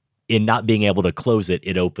in not being able to close it,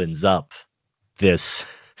 it opens up this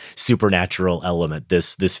supernatural element,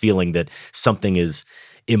 this feeling that something is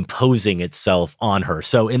imposing itself on her.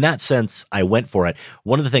 So in that sense, I went for it.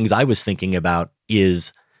 One of the things I was thinking about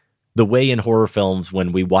is the way in horror films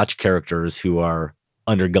when we watch characters who are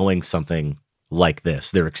undergoing something like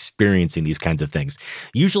this, they're experiencing these kinds of things.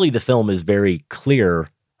 Usually the film is very clear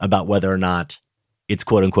about whether or not it's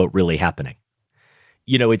quote unquote really happening.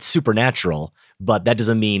 You know, it's supernatural, but that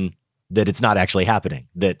doesn't mean that it's not actually happening,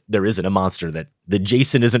 that there isn't a monster, that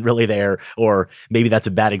Jason isn't really there, or maybe that's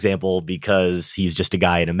a bad example because he's just a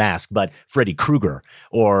guy in a mask, but Freddy Krueger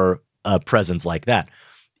or a presence like that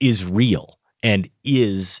is real and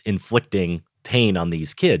is inflicting pain on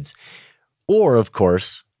these kids. Or, of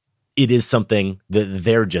course, it is something that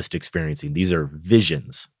they're just experiencing. These are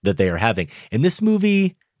visions that they are having. And this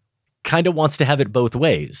movie kind of wants to have it both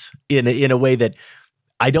ways in a way that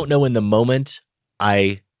I don't know in the moment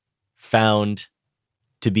I found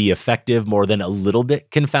to be effective more than a little bit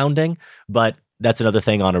confounding, but that's another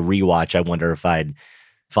thing on a rewatch I wonder if I'd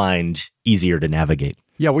find easier to navigate.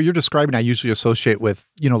 Yeah, what you're describing, I usually associate with,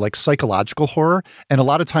 like psychological horror. And a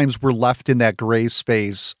lot of times we're left in that gray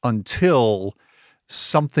space until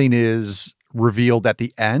something is revealed at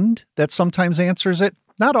the end that sometimes answers it.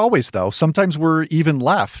 Not always, though. Sometimes we're even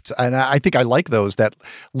left. And I think I like those that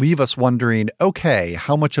leave us wondering, okay,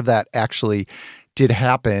 how much of that actually did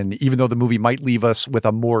happen, even though the movie might leave us with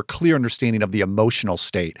a more clear understanding of the emotional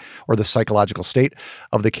state or the psychological state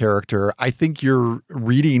of the character. I think your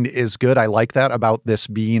reading is good. I like that about this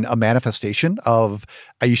being a manifestation of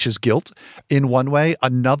Aisha's guilt in one way.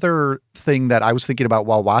 Another thing that I was thinking about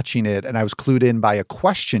while watching it, and I was clued in by a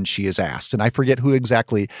question she is asked, and I forget who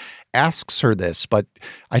exactly asks her this, but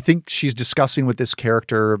I think she's discussing with this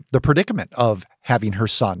character the predicament of having her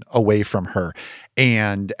son away from her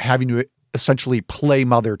and having to essentially play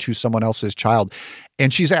mother to someone else's child.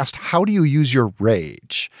 And she's asked, how do you use your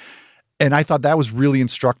rage? And I thought that was really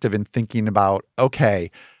instructive in thinking about, okay,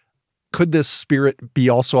 could this spirit be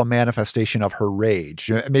also a manifestation of her rage,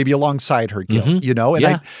 maybe alongside her guilt, And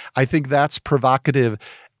Yeah. I think that's provocative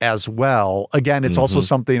as well. Again, it's also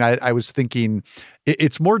something I was thinking,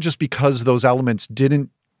 it's more just because those elements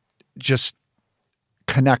didn't just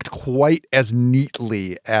connect quite as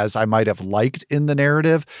neatly as I might have liked in the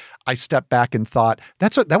narrative. I stepped back and thought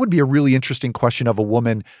that would be a really interesting question of a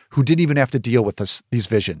woman who didn't even have to deal with these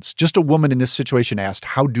visions. Just a woman in this situation asked,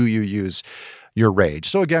 how do you use your rage?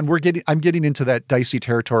 So again, I'm getting into that dicey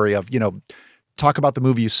territory of, talk about the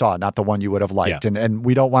movie you saw, not the one you would have liked. Yeah. And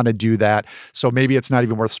we don't want to do that. So maybe it's not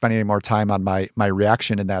even worth spending any more time on my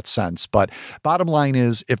reaction in that sense. But bottom line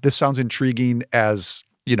is, if this sounds intriguing as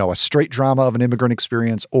a straight drama of an immigrant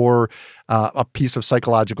experience or a piece of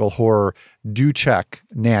psychological horror, do check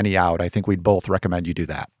Nanny out. I think we'd both recommend you do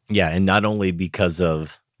that. Yeah, and not only because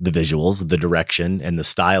of the visuals, the direction, and the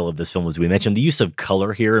style of this film, as we mentioned, the use of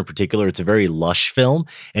color here in particular, it's a very lush film.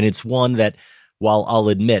 And it's one that, while I'll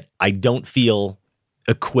admit, I don't feel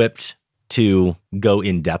equipped to go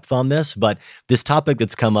in depth on this, but this topic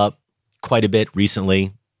that's come up quite a bit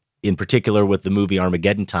recently, in particular with the movie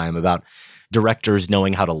Armageddon Time, about directors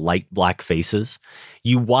knowing how to light black faces.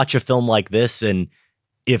 You watch a film like this, and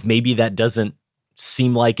if maybe that doesn't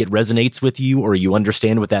seem like it resonates with you, or you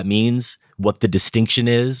understand what that means, what the distinction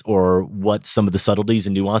is, or what some of the subtleties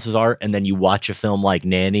and nuances are, and then you watch a film like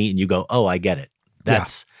Nanny and you go, oh, I get it.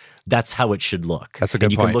 That's how it should look. That's a good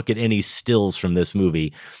point. point. Can look at any stills from this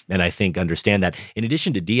movie and I think understand that. In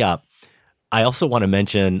addition to Diop, I also want to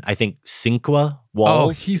mention, I think Cinqua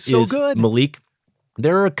Walls he's so is good. Malik.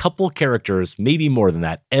 There are a couple characters, maybe more than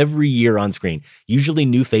that, every year on screen, usually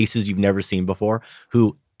new faces you've never seen before,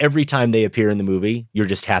 who every time they appear in the movie, you're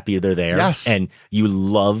just happy they're there. Yes. And you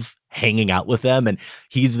love hanging out with them. And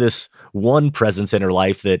he's this one presence in her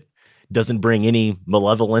life that doesn't bring any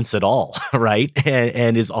malevolence at all, right?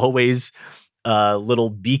 And is always a little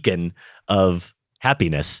beacon of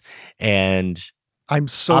happiness and I'm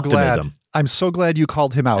so optimism. glad. I'm so glad you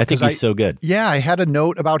called him out. I think he's so good. Yeah, I had a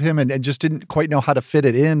note about him and just didn't quite know how to fit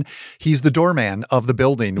it in. He's the doorman of the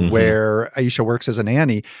building where Aisha works as a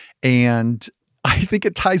nanny. And I think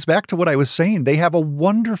it ties back to what I was saying. They have a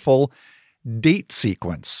wonderful date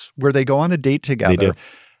sequence where they go on a date together. They do.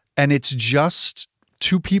 And it's just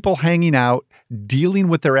two people hanging out, dealing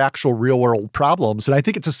with their actual real world problems. And I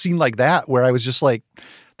think it's a scene like that where I was just like,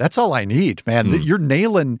 that's all I need, man. You're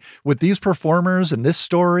nailing with these performers and this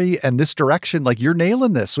story and this direction. Like, you're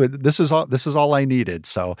nailing this. This is all I needed.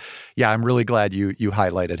 So yeah, I'm really glad you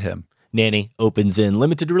highlighted him. Nanny opens in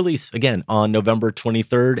limited release again on November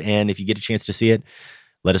 23rd. And if you get a chance to see it,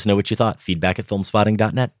 let us know what you thought.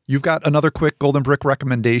 Feedback@filmspotting.net. You've got another quick Golden Brick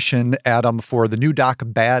recommendation, Adam, for the new doc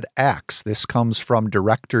Bad Axe. This comes from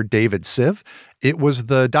director David Siv. It was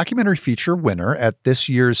the documentary feature winner at this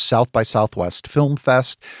year's South by Southwest Film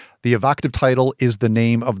Fest. The evocative title is the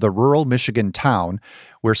name of the rural Michigan town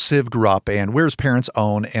where Civ grew up and where his parents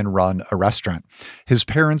own and run a restaurant. His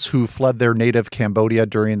parents, who fled their native Cambodia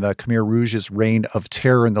during the Khmer Rouge's reign of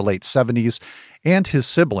terror in the late 70s, and his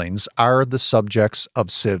siblings are the subjects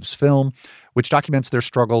of Civ's film, which documents their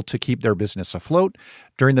struggle to keep their business afloat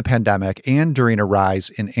during the pandemic and during a rise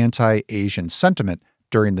in anti-Asian sentiment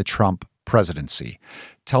during the Trump presidency.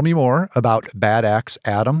 Tell me more about Bad Axe,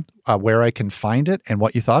 Adam, where I can find it, and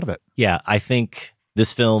what you thought of it. Yeah, I think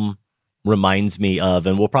this film reminds me of,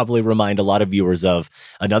 and will probably remind a lot of viewers of,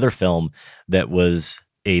 another film that was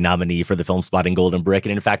a nominee for the Film Spotting Golden Brick,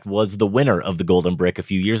 and in fact was the winner of the Golden Brick a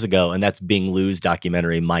few years ago, and that's Bing Liu's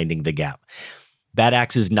documentary, Minding the Gap. Bad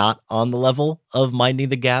Axe is not on the level of Minding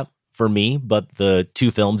the Gap for me, but the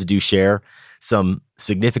two films do share some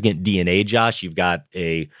significant DNA, Josh. You've got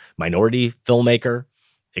a minority filmmaker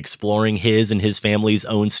exploring his and his family's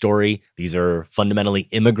own story. These are fundamentally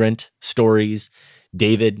immigrant stories.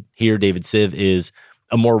 David Civ, is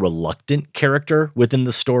a more reluctant character within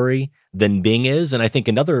the story than Bing is. And I think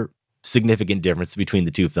another significant difference between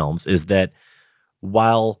the two films is that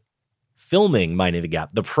while filming Minding the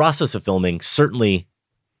Gap, the process of filming certainly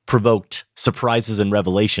provoked surprises and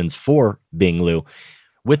revelations for Bing Liu.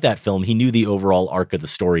 With that film, he knew the overall arc of the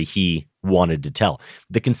story he wanted to tell.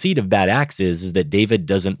 The conceit of Bad Axe is that David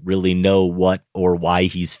doesn't really know what or why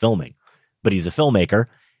he's filming, but he's a filmmaker.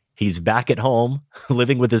 He's back at home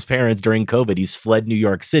living with his parents during COVID. He's fled New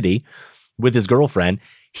York City with his girlfriend.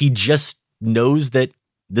 He just knows that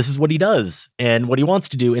this is what he does and what he wants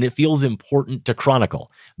to do, and it feels important to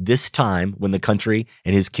chronicle this time when the country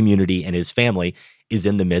and his community and his family is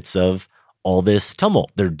in the midst of all this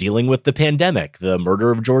tumult. They're dealing with the pandemic, the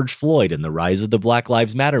murder of George Floyd, and the rise of the Black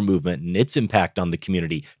Lives Matter movement and its impact on the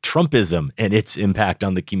community, Trumpism and its impact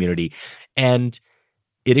on the community. And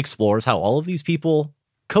it explores how all of these people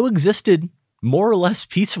coexisted more or less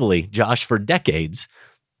peacefully, Josh, for decades,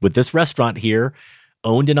 with this restaurant here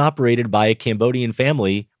owned and operated by a Cambodian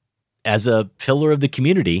family as a pillar of the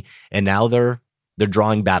community. And now they're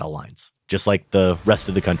drawing battle lines, just like the rest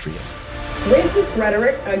of the country is. Racist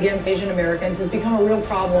rhetoric against Asian Americans has become a real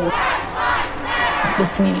problem. If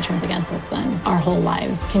this community turns against us, then our whole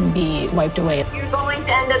lives can be wiped away. You're going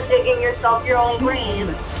to end up digging yourself your own grave.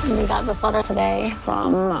 We got this letter today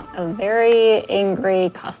from a very angry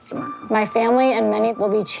customer. My family and many will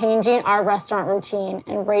be changing our restaurant routine,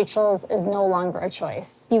 and Rachel's is no longer a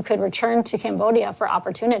choice. You could return to Cambodia for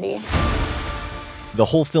opportunity. The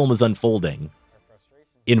whole film is unfolding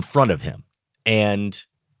in front of him, and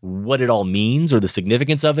what it all means or the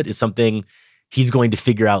significance of it is something he's going to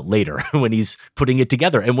figure out later when he's putting it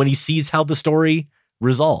together and when he sees how the story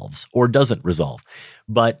resolves or doesn't resolve.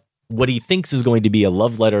 But what he thinks is going to be a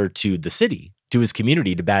love letter to the city, to his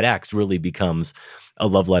community, to Bad Axe, really becomes a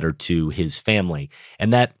love letter to his family.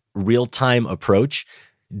 And that real-time approach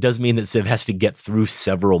does mean that Civ has to get through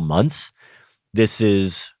several months. This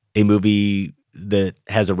is a movie that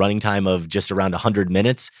has a running time of just around 100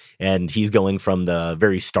 minutes, and he's going from the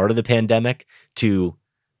very start of the pandemic to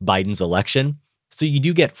Biden's election. So you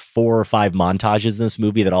do get 4 or 5 montages in this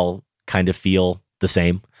movie that all kind of feel the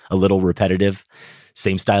same, a little repetitive.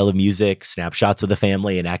 Same style of music, snapshots of the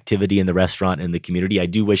family and activity in the restaurant and the community. I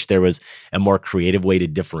do wish there was a more creative way to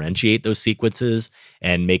differentiate those sequences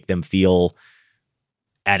and make them feel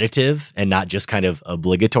additive and not just kind of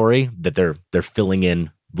obligatory, that they're filling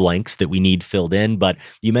in blanks that we need filled in. But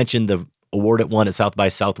you mentioned the award it won at South by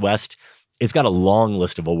Southwest. It's got a long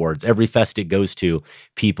list of awards. Every fest it goes to,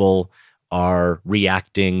 people are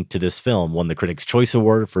reacting to this film. Won the Critics' Choice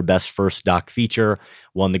Award for Best First Doc Feature,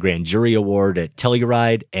 won the Grand Jury Award at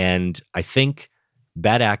Telluride, and I think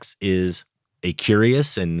Bad Axe is a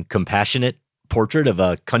curious and compassionate portrait of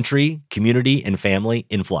a country, community, and family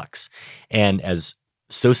in flux. And as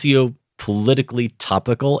socio-politically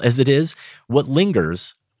topical as it is, what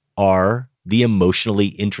lingers are the emotionally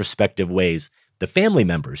introspective ways the family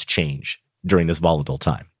members change during this volatile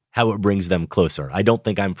time, how it brings them closer. I don't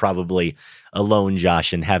think I'm probably alone,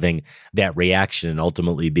 Josh, in having that reaction and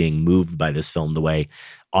ultimately being moved by this film the way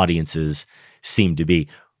audiences seem to be.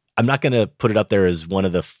 I'm not going to put it up there as one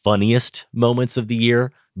of the funniest moments of the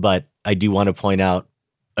year, but I do want to point out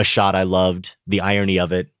a shot I loved, the irony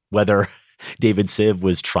of it, whether David Civ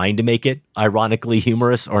was trying to make it ironically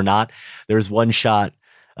humorous or not. There's one shot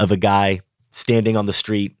of a guy standing on the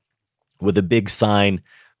street with a big sign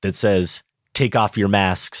that says, "Take off your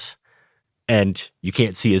masks," and you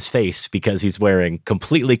can't see his face because he's wearing,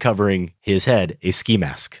 completely covering his head, a ski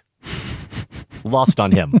mask. Lost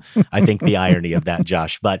on him, I think, the irony of that,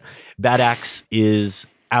 Josh. But Bad Axe is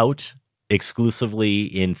out exclusively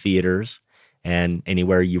in theaters and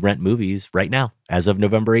anywhere you rent movies right now as of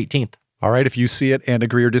November 18th. All right. If you see it and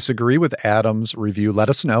agree or disagree with Adam's review, let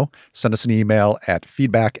us know. Send us an email at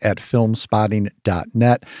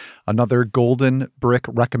feedback@filmspotting.net. Another Golden Brick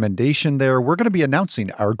recommendation there. We're going to be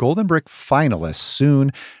announcing our Golden Brick finalists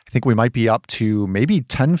soon. I think we might be up to maybe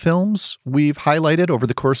 10 films we've highlighted over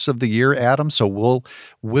the course of the year, Adam. So we'll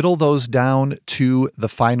whittle those down to the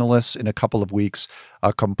finalists in a couple of weeks.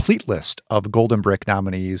 A complete list of Golden Brick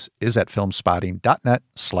nominees is at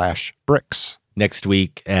filmspotting.net/bricks. Next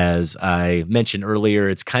week, as I mentioned earlier,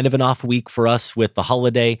 it's kind of an off week for us with the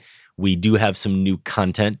holiday. We do have some new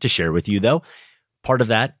content to share with you, though. Part of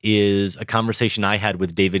that is a conversation I had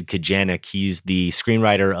with David Kajanik. He's the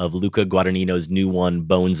screenwriter of Luca Guadagnino's new one,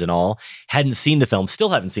 Bones and All. Hadn't seen the film,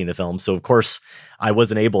 still haven't seen the film. So, of course, I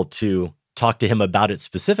wasn't able to talk to him about it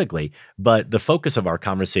specifically, but the focus of our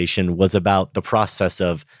conversation was about the process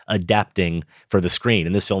of adapting for the screen.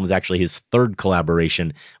 And this film is actually his third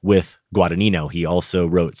collaboration with Guadagnino. He also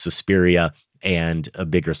wrote Suspiria and A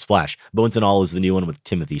Bigger Splash. Bones and All is the new one with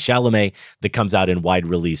Timothée Chalamet that comes out in wide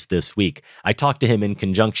release this week. I talked to him in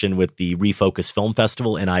conjunction with the Refocus Film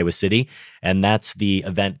Festival in Iowa City, and that's the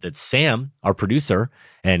event that Sam, our producer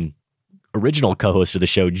and original co-host of the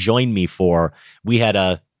show, joined me for. We had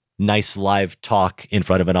a nice live talk in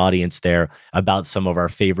front of an audience there about some of our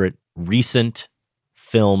favorite recent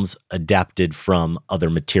films adapted from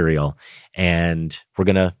other material. And we're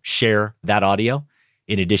going to share that audio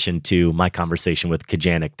in addition to my conversation with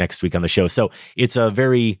Kajanik next week on the show. So it's a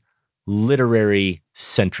very literary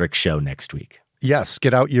centric show next week. Yes.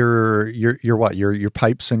 Get out your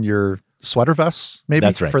pipes and your sweater vests, maybe.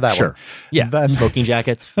 That's right. For that sure. one. Yeah. Then, smoking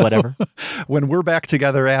jackets, whatever. When we're back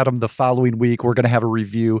together, Adam, the following week, we're going to have a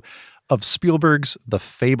review of Spielberg's The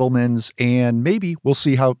Fabelmans, and maybe we'll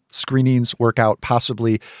see how screenings work out.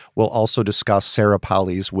 Possibly we'll also discuss Sarah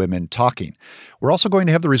Polley's Women Talking. We're also going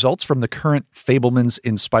to have the results from the current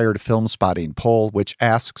Fabelmans-inspired film spotting poll, which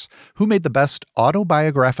asks who made the best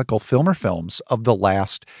autobiographical film or films of the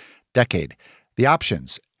last decade. The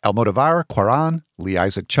options: Almodovar, Cuarón, Lee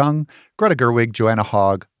Isaac Chung, Greta Gerwig, Joanna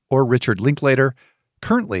Hogg, or Richard Linklater.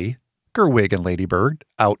 Currently, Gerwig and Lady Bird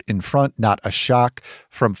out in front, not a shock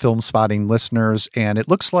from Film Spotting listeners, and it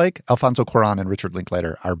looks like Alfonso Cuarón and Richard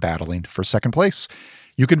Linklater are battling for second place.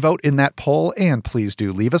 You can vote in that poll, and please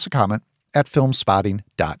do leave us a comment at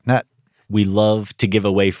filmspotting.net. We love to give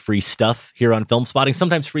away free stuff here on Film Spotting,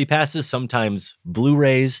 sometimes free passes, sometimes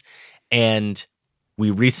Blu-rays, and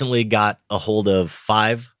we recently got a hold of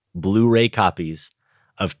 5 Blu-ray copies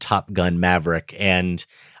of Top Gun Maverick, and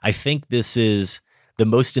I think this is the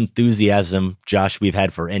most enthusiasm, Josh, we've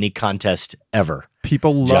had for any contest ever.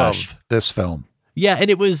 People love this film. Yeah, and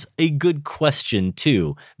it was a good question,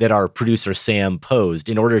 too, that our producer Sam posed.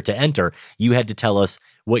 In order to enter, you had to tell us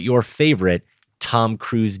what your favorite Tom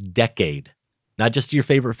Cruise decade, not just your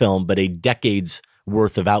favorite film, but a decade's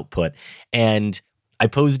worth of output. And I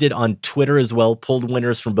posed it on Twitter as well, pulled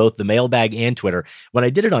winners from both the mailbag and Twitter. When I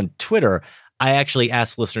did it on Twitter, I actually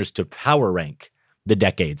asked listeners to power rank the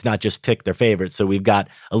decades, not just pick their favorites. So we've got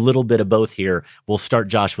a little bit of both here. We'll start,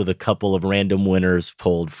 Josh, with a couple of random winners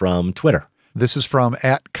pulled from Twitter. This is from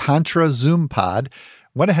 @ContraZoomPod.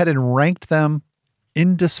 Went ahead and ranked them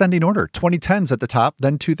in descending order. 2010s at the top,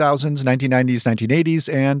 then 2000s, 1990s,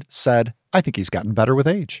 1980s, and said, I think he's gotten better with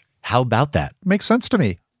age. How about that? Makes sense to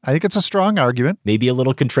me. I think it's a strong argument. Maybe a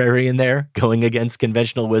little contrarian there, going against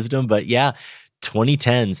conventional wisdom, but yeah,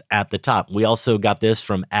 2010s at the top. We also got this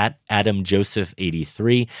from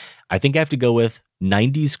 @AdamJoseph83. I think I have to go with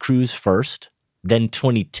 90s Cruise first, then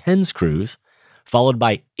 2010s Cruise, followed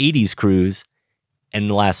by 80s Cruise, and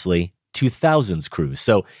lastly, 2000s Cruise.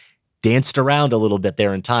 So danced around a little bit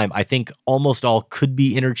there in time. I think almost all could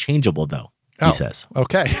be interchangeable, though, he says.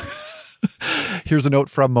 Okay. Here's a note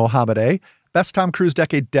from Mohammed A. Best Tom Cruise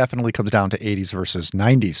decade definitely comes down to 80s versus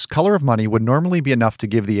 90s. Color of Money would normally be enough to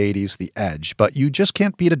give the 80s the edge, but you just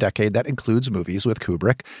can't beat a decade that includes movies with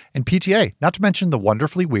Kubrick and PTA, not to mention the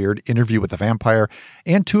wonderfully weird Interview with the Vampire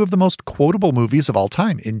and 2 of the most quotable movies of all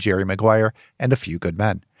time in Jerry Maguire and A Few Good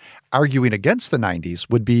Men. Arguing against the 90s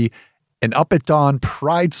would be an Up at Dawn,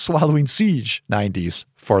 pride-swallowing siege 90s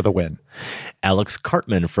for the win. Alex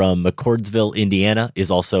Cartman from McCordsville, Indiana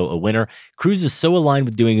is also a winner. Cruise is so aligned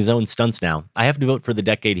with doing his own stunts now. I have to vote for the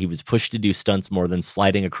decade he was pushed to do stunts more than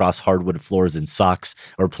sliding across hardwood floors in socks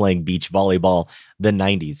or playing beach volleyball. The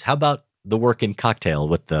 90s. How about the work in Cocktail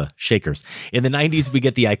with the Shakers? In the 90s, we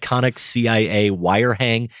get the iconic CIA wire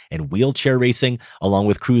hang and wheelchair racing, along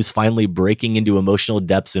with Cruise finally breaking into emotional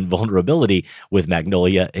depths and vulnerability with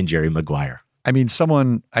Magnolia and Jerry Maguire. I mean,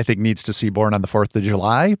 someone I think needs to see Born on the 4th of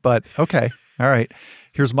July, but okay. All right.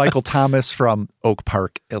 Here's Michael Thomas from Oak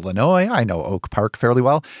Park, Illinois. I know Oak Park fairly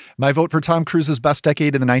well. My vote for Tom Cruise's best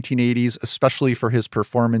decade in the 1980s, especially for his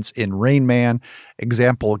performance in Rain Man.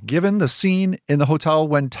 Example given: the scene in the hotel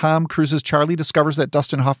when Tom Cruise's Charlie discovers that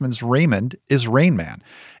Dustin Hoffman's Raymond is Rain Man.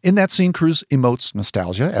 In that scene, Cruise emotes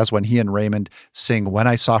nostalgia, as when he and Raymond sing When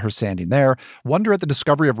I Saw Her Standing There, wonder at the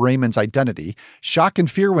discovery of Raymond's identity, shock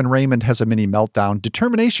and fear when Raymond has a mini meltdown,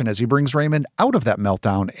 determination as he brings Raymond out of that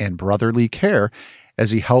meltdown, and brotherly care as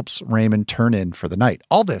he helps Raymond turn in for the night.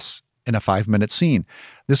 All this in a 5-minute scene.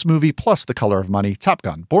 This movie, plus The Color of Money, Top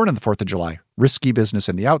Gun, Born on the 4th of July, Risky Business,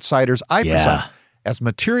 and The Outsiders, I present as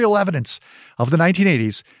material evidence of the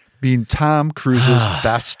 1980s being Tom Cruise's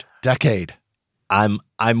best decade. I'm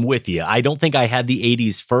with you. I don't think I had the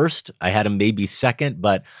 80s first. I had them maybe second,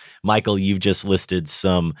 but Michael, you've just listed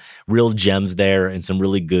some real gems there and some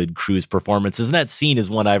really good Cruise performances. And that scene is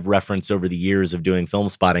one I've referenced over the years of doing Film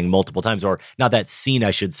Spotting multiple times, or not that scene,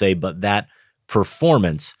 I should say, but that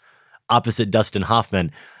performance opposite Dustin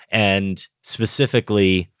Hoffman, and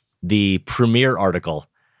specifically the premiere article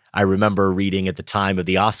I remember reading at the time of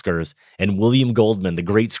the Oscars, and William Goldman, the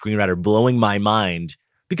great screenwriter, blowing my mind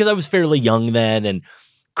because I was fairly young then, and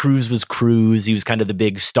Cruise was Cruise. He was kind of the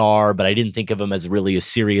big star, but I didn't think of him as really a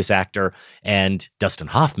serious actor. And Dustin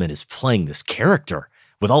Hoffman is playing this character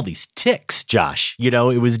with all these tics, Josh. You know,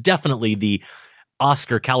 it was definitely the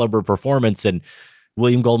Oscar caliber performance. And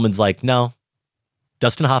William Goldman's like, no,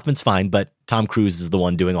 Dustin Hoffman's fine, but Tom Cruise is the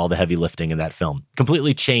one doing all the heavy lifting in that film.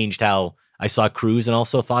 Completely changed how I saw Cruise and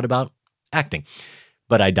also thought about acting.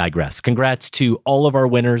 But I digress. Congrats to all of our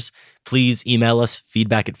winners. Please email us,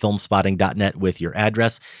 feedback@filmspotting.net with your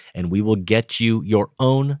address, and we will get you your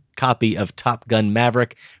own copy of Top Gun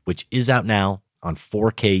Maverick, which is out now on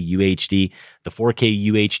 4K UHD. The 4K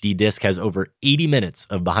UHD disc has over 80 minutes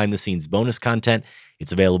of behind-the-scenes bonus content.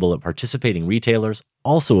 It's available at participating retailers,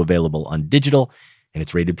 also available on digital, and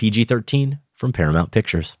it's rated PG-13 from Paramount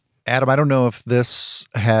Pictures. Adam, I don't know if this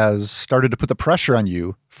has started to put the pressure on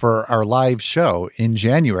you for our live show in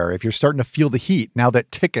January, if you're starting to feel the heat now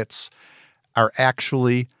that tickets are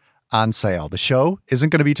actually on sale. The show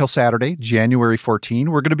isn't going to be till Saturday, January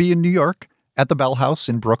 14. We're going to be in New York at the Bell House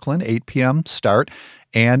in Brooklyn, 8 p.m. start,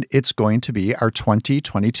 and it's going to be our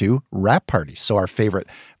 2022 wrap party. So our favorite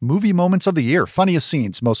movie moments of the year, funniest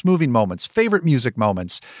scenes, most moving moments, favorite music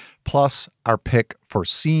moments, plus our pick for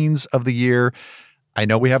scenes of the year. I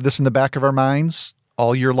know we have this in the back of our minds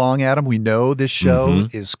all year long, Adam. We know this show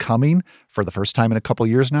is coming for the first time in a couple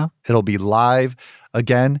years now. It'll be live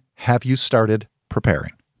again. Have you started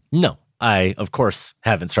preparing? No, I, of course,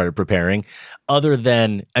 haven't started preparing. Other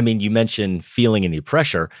than, I mean, you mentioned feeling any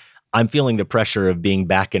pressure. I'm feeling the pressure of being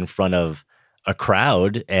back in front of a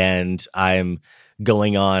crowd, and I'm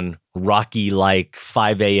going on Rocky-like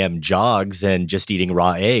 5 a.m. jogs and just eating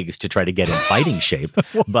raw eggs to try to get in fighting shape.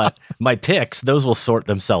 But my picks, those will sort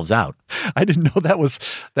themselves out. I didn't know that was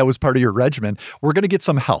part of your regimen. We're going to get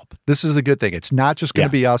some help. This is the good thing. It's not just going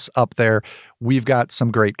to be us up there. We've got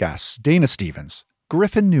some great guests. Dana Stevens,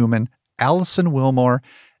 Griffin Newman, Allison Wilmore,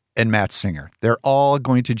 and Matt Singer. They're all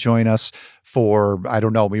going to join us for, I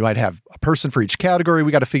don't know, we might have a person for each category.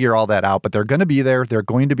 We got to figure all that out, but they're going to be there. They're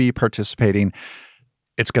going to be participating.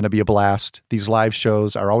 It's going to be a blast. These live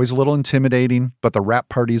shows are always a little intimidating, but the wrap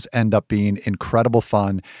parties end up being incredible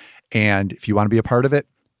fun. And if you want to be a part of it,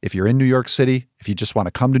 if you're in New York City, if you just want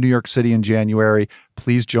to come to New York City in January,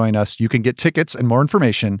 please join us. You can get tickets and more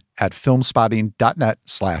information at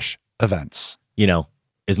filmspotting.net/events. You know,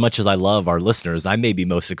 as much as I love our listeners, I may be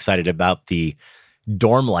most excited about the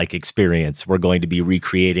dorm-like experience we're going to be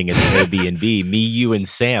recreating at the Airbnb. Me, you, and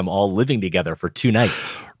Sam all living together for 2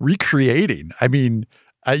 nights. Recreating? I mean,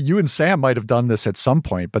 you and Sam might have done this at some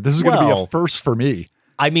point, but this is going to be a first for me.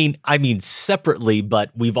 I mean separately,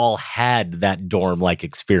 but we've all had that dorm-like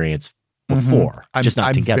experience before, just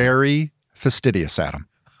not together. I'm very fastidious, Adam.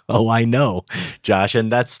 Oh, I know, Josh,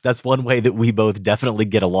 and that's one way that we both definitely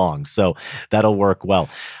get along, so that'll work well.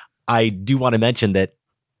 I do want to mention that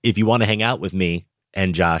if you want to hang out with me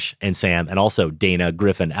and Josh and Sam, and also Dana,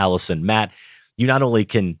 Griffin, Allison, Matt, you not only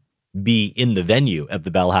can be in the venue at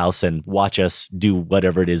the Bell House and watch us do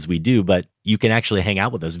whatever it is we do, but you can actually hang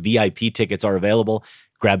out with us. VIP tickets are available.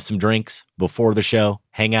 Grab some drinks before the show,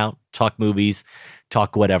 hang out, talk movies,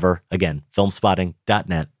 talk whatever. Again,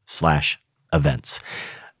 filmspotting.net/events.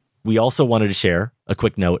 We also wanted to share a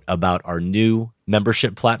quick note about our new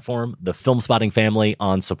membership platform, the Film Spotting family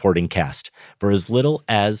on Supporting Cast. For as little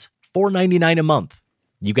as $4.99 a month,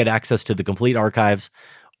 you get access to the complete archives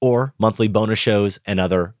or monthly bonus shows and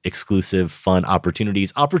other exclusive fun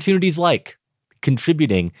opportunities. Opportunities like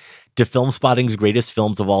contributing to Film Spotting's greatest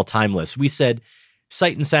films of all time list. We said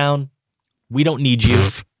Sight and Sound, we don't need you.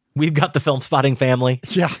 We've got the Film Spotting family.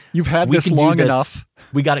 Yeah, you've had this long enough.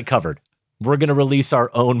 We got it covered. We're going to release our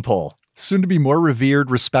own poll. Soon to be more revered,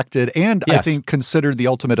 respected, and Yes. I think considered the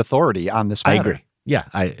ultimate authority on this matter. I agree. Yeah,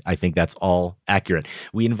 I think that's all accurate.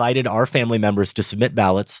 We invited our family members to submit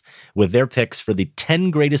ballots with their picks for the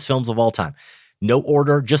 10 greatest films of all time. No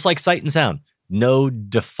order, just like Sight and Sound. No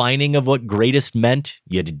defining of what greatest meant.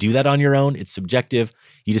 You had to do that on your own. It's subjective.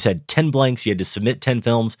 You just had 10 blanks. You had to submit 10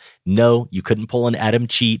 films. No, you couldn't pull an Adam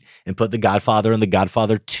cheat and put The Godfather and The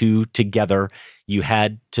Godfather 2 together. You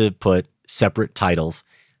had to put separate titles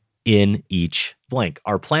in each blank.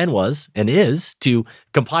 Our plan was and is to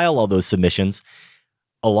compile all those submissions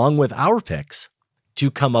along with our picks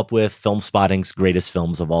to come up with Film Spotting's greatest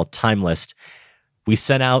films of all time list. We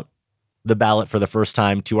sent out the ballot for the first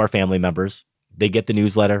time to our family members. They get the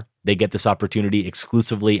newsletter. They get this opportunity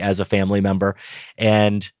exclusively as a family member.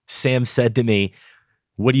 And Sam said to me,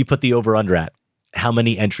 what do you put the over under at? How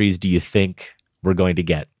many entries do you think we're going to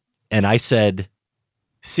get? And I said,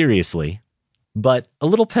 seriously, but a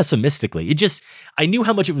little pessimistically. I knew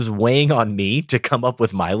how much it was weighing on me to come up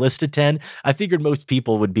with my list of 10. I figured most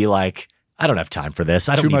people would be like, I don't have time for this.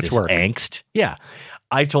 I don't Too need much this work. angst. Yeah.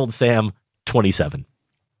 I told Sam 27.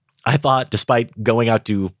 I thought, despite going out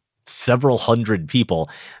to several hundred people,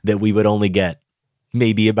 that we would only get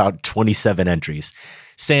maybe about 27 entries.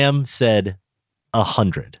 Sam said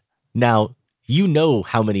 100. Now, you know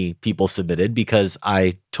how many people submitted because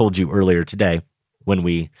I told you earlier today when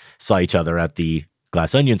we saw each other at the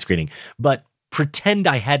Glass Onion screening, but pretend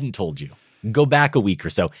I hadn't told you. Go back a week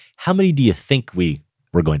or so. How many do you think we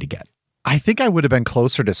were going to get? I think I would have been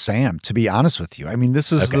closer to Sam, to be honest with you. I mean,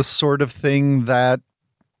 this is the sort of thing that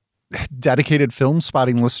dedicated Film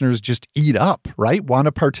Spotting listeners just eat up, right? Want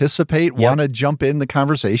to participate, want to jump in the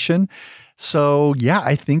conversation. So yeah,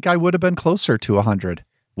 I think I would have been closer to 100.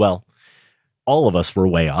 Well, all of us were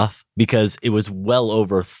way off because it was well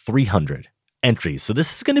over 300 entries. So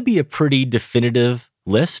this is going to be a pretty definitive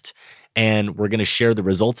list, and we're going to share the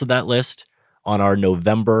results of that list on our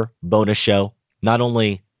November bonus show. Not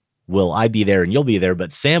only will I be there and you'll be there,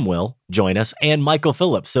 but Sam will join us and Michael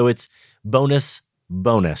Phillips. So it's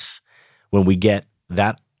bonus when we get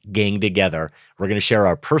that gang together. We're going to share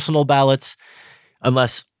our personal ballots,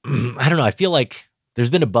 unless I don't know. I feel like there's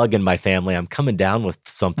been a bug in my family. I'm coming down with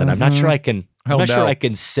something. I'm not sure I can. I'm not sure I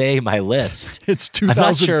can say my list. It's I'm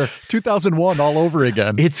not sure. 2001 all over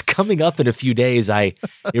again. It's coming up in a few days. It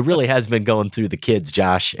really has been going through the kids,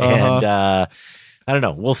 Josh. And I don't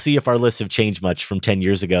know. We'll see if our lists have changed much from 10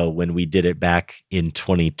 years ago when we did it back in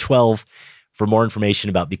 2012. For more information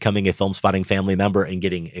about becoming a Film Spotting family member and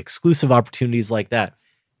getting exclusive opportunities like that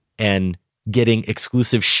and getting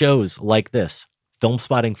exclusive shows like this,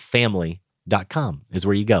 filmspottingfamily.com is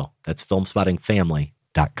where you go. That's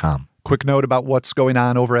filmspottingfamily.com. Quick note about what's going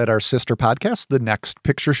on over at our sister podcast, The Next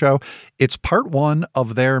Picture Show. It's part 1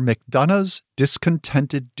 of their McDonough's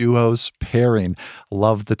Discontented Duos pairing.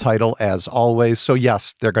 Love the title as always. So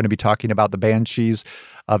yes, they're going to be talking about the Banshees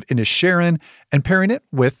of Inisherin and pairing it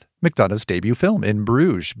with McDonough's debut film, In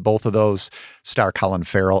Bruges. Both of those star Colin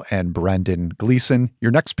Farrell and Brendan Gleeson.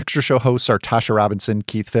 Your Next Picture Show hosts are Tasha Robinson,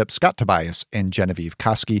 Keith Phipps, Scott Tobias, and Genevieve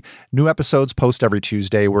Koski. New episodes post every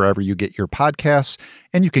Tuesday wherever you get your podcasts,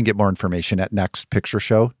 and you can get more information at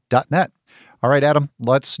nextpictureshow.net. All right, Adam,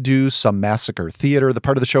 let's do some Massacre Theater, the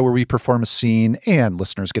part of the show where we perform a scene and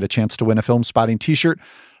listeners get a chance to win a Film Spotting t-shirt.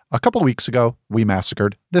 A couple of weeks ago, we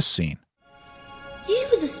massacred this scene. You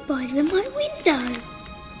were the spider in my window.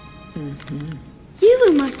 You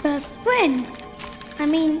were my first friend. I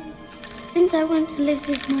mean, since I went to live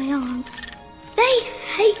with my aunts. They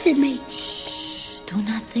hated me. Shh, do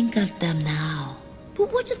not think of them now.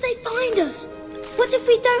 But what if they find us? What if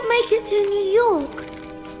we don't make it to New York?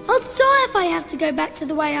 I'll die if I have to go back to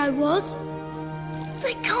the way I was.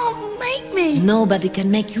 They can't make me. Nobody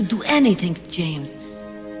can make you do anything, James.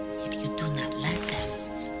 If you do not let them.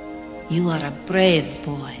 You are a brave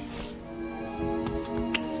boy.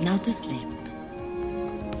 Now to sleep.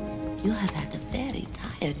 You have had a very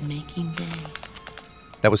tired making day.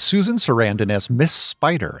 That was Susan Sarandon as Miss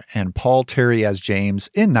Spider and Paul Terry as James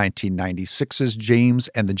in 1996's James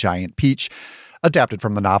and the Giant Peach, adapted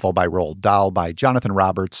from the novel by Roald Dahl by Jonathan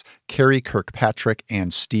Roberts, Carrie Kirkpatrick,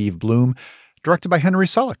 and Steve Bloom, directed by Henry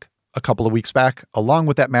Selick. A couple of weeks back, along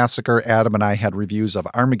with that massacre, Adam and I had reviews of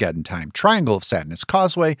Armageddon Time, Triangle of Sadness,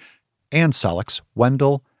 Causeway, and Selick's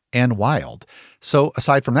Wendell and Wild. So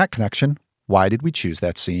aside from that connection, why did we choose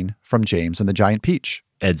that scene from James and the Giant Peach?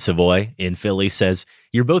 Ed Savoy in Philly says,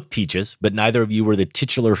 "You're both peaches, but neither of you were the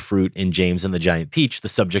titular fruit in James and the Giant Peach, the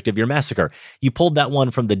subject of your massacre. You pulled that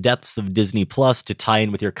one from the depths of Disney Plus to tie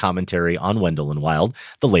in with your commentary on Wendell and Wild,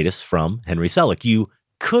 the latest from Henry Selick. You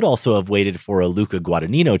could also have waited for a Luca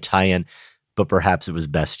Guadagnino tie-in, but perhaps it was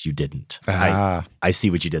best you didn't." I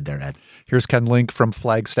see what you did there, Ed. Here's Ken Link from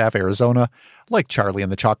Flagstaff, Arizona. Like Charlie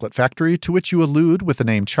and the Chocolate Factory, to which you allude with the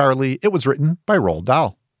name Charlie, it was written by Roald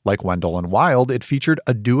Dahl. Like Wendell and Wild, it featured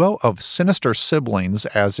a duo of sinister siblings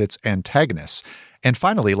as its antagonists. And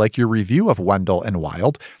finally, like your review of Wendell and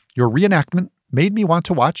Wild, your reenactment made me want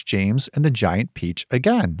to watch James and the Giant Peach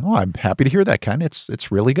again. Oh, I'm happy to hear that, Ken. It's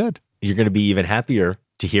really good. You're going to be even happier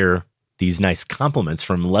to hear these nice compliments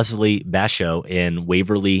from Leslie Basho in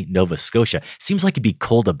Waverly, Nova Scotia. Seems like it'd be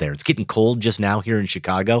cold up there. It's getting cold just now here in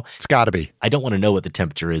Chicago. It's got to be. I don't want to know what the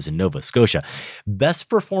temperature is in Nova Scotia. Best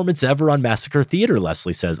performance ever on Massacre Theater,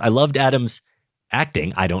 Leslie says. I loved Adam's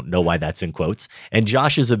acting. I don't know why that's in quotes. And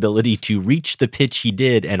Josh's ability to reach the pitch he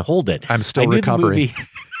did and hold it. I'm still recovering.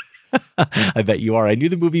 I bet you are. I knew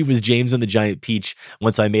the movie was James and the Giant Peach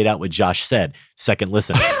once I made out what Josh said. Second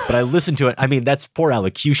listen. But I listened to it. I mean, that's poor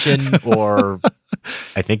elocution, or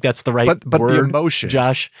I think that's the right word. But the emotion.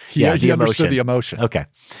 Josh. He understood the emotion. Okay.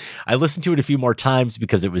 I listened to it a few more times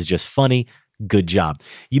because it was just funny. Good job.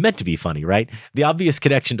 You meant to be funny, right? The obvious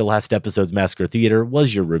connection to last episode's Massacre Theater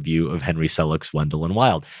was your review of Henry Selick's Wendell and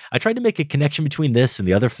Wild. I tried to make a connection between this and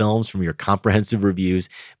the other films from your comprehensive reviews,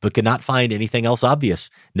 but could not find anything else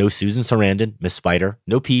obvious. No Susan Sarandon, Miss Spider,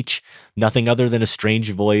 no Peach, nothing other than a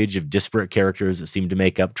strange voyage of disparate characters that seem to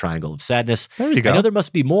make up Triangle of Sadness. There you go. I know there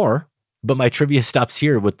must be more, but my trivia stops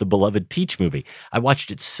here with the beloved Peach movie. I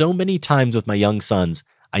watched it so many times with my young sons,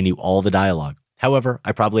 I knew all the dialogue. However,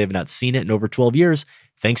 I probably have not seen it in over 12 years.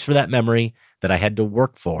 Thanks for that memory that I had to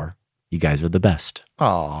work for. You guys are the best.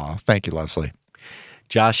 Oh, thank you, Leslie.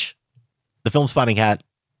 Josh, the Film Spotting hat,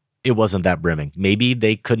 it wasn't that brimming. Maybe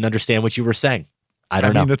they couldn't understand what you were saying. I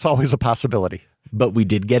don't know. It's always a possibility. But we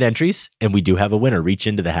did get entries, and we do have a winner. Reach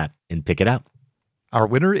into the hat and pick it out. Our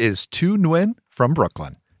winner is Tu Nguyen from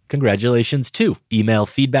Brooklyn. Congratulations, Tu. Email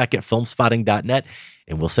feedback@filmspotting.net,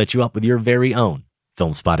 and we'll set you up with your very own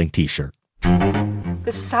Film Spotting t-shirt.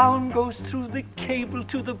 The sound goes through the cable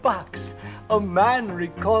to the box. A man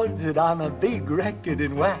records it on a big record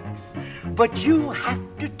in wax. But you have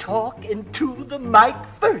to talk into the mic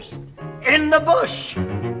first. In the bush.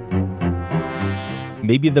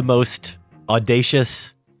 Maybe the most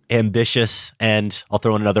audacious, ambitious, and I'll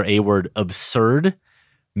throw in another A word, absurd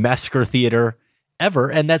Massacre Theater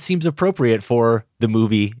ever. And that seems appropriate for the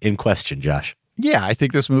movie in question, Josh. Yeah, I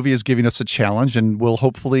think this movie is giving us a challenge, and we'll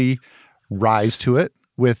hopefully rise to it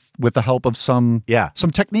with the help of some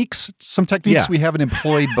techniques we haven't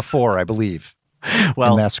employed before, I believe.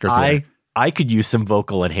 Well, I could use some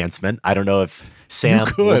vocal enhancement. I don't know if Sam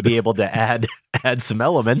will be able to add some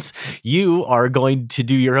elements. You are going to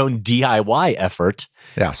do your own DIY effort,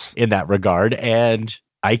 yes, in that regard, and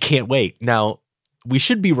I can't wait. Now, we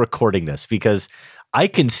should be recording this because I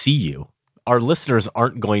can see you. Our listeners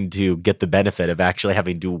aren't going to get the benefit of actually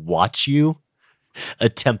having to watch you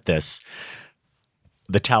attempt this.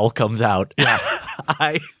 The towel comes out. Yeah.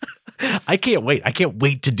 I can't wait. I can't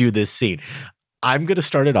wait to do this scene. I'm going to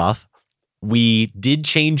start it off. We did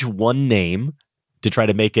change one name to try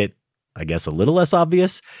to make it, I guess, a little less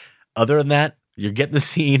obvious. Other than that, you're getting the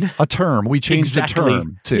scene. A term. We changed the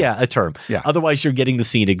term too. Yeah, a term. Yeah. Otherwise, you're getting the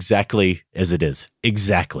scene exactly as it is.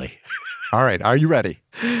 Exactly. All right. Are you ready?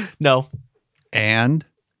 No. And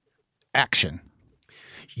action.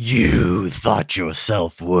 You thought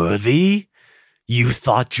yourself worthy? You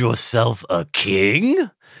thought yourself a king?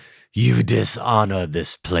 You dishonor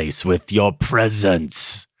this place with your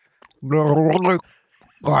presence.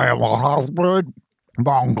 I am a husband,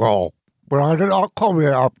 Bongo, but I did not come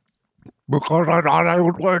here because I thought I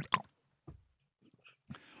would win.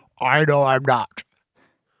 I know I'm not.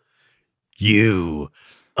 You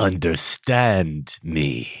understand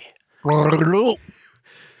me.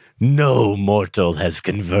 No mortal has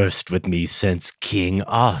conversed with me since King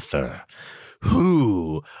Arthur.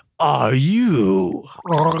 Who are you?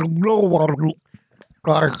 No one.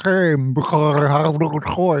 I came because I have no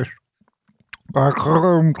choice. I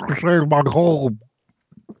came to save my home.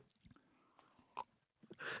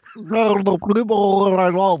 They're the people that I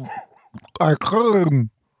love. I came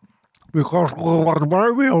because what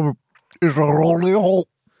Birmingham is our only hope.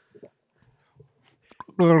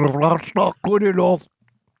 And if that's not good enough,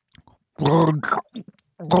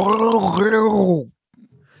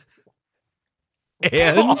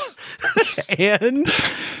 and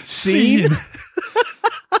scene.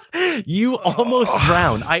 You almost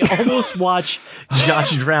drown. I almost watch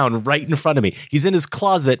Josh drown right in front of me. He's in his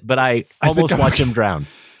closet, but I almost watch him drown.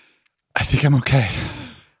 I think I'm okay.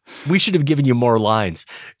 We should have given you more lines.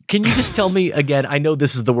 Can you just tell me again? I know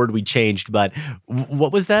this is the word we changed, but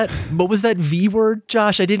what was that? What was that V word,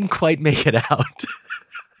 Josh? I didn't quite make it out.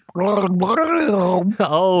 Oh,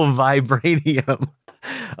 vibranium.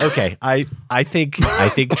 Okay, I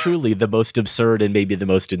think truly the most absurd and maybe the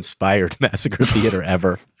most inspired massacre theater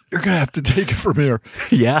ever. You're going to have to take it from here.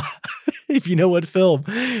 Yeah. If you know what film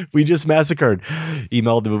we just massacred,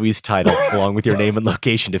 email the movie's title along with your name and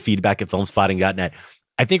location to feedback@filmspotting.net.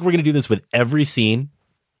 I think we're going to do this with every scene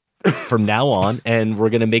from now on, and we're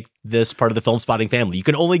going to make this part of the Film Spotting family. You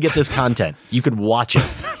can only get this content. You could watch it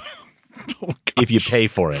if you pay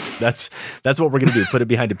for it. That's what we're going to do. Put it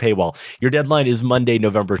behind a paywall. Your deadline is Monday,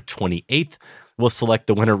 November 28th. We'll select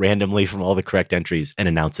the winner randomly from all the correct entries and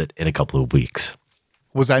announce it in a couple of weeks.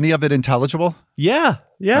 Was any of it intelligible? Yeah.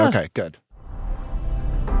 Okay, good.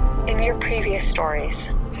 In your previous stories,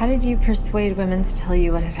 How did you persuade women to tell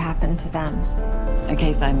you what had happened to them? The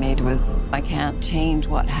case I made was, I can't change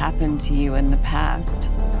what happened to you in the past,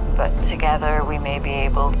 but together we may be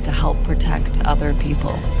able to help protect other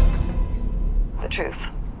people. the truth,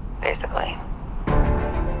 basically.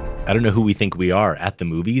 I don't know who we think we are at the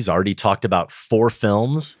movies. Already talked about 4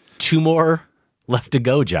 films, 2 more left to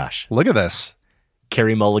go, Josh. Look at this.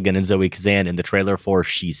 Carey Mulligan and Zoe Kazan in the trailer for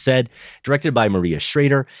She Said, directed by Maria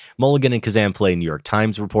Schrader. Mulligan and Kazan play New York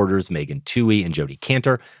Times reporters Megan Twohey and Jodie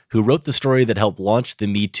Cantor, who wrote the story that helped launch the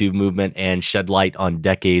Me Too movement and shed light on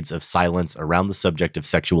decades of silence around the subject of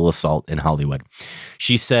sexual assault in Hollywood.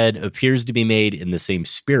 She Said appears to be made in the same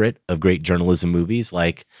spirit of great journalism movies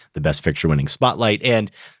like the Best Picture winning Spotlight and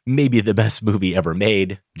maybe the best movie ever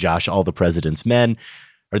made, Josh, All the President's Men.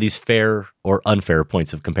 Are these fair or unfair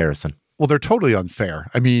points of comparison? Well, they're totally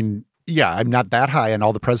unfair. I mean, yeah, I'm not that high on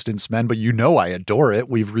All the President's Men, but you know I adore it.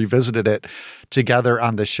 We've revisited it together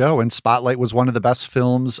on the show, and Spotlight was one of the best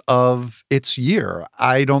films of its year.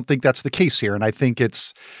 I don't think that's the case here, and I think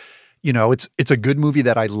it's a good movie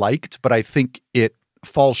that I liked, but I think it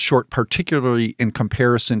falls short, particularly in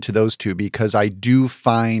comparison to those two, because I do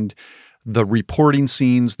find the reporting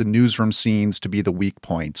scenes, the newsroom scenes to be the weak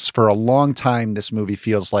points. For a long time, this movie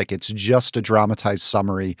feels like it's just a dramatized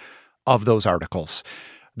summary of those articles.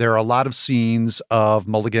 There are a lot of scenes of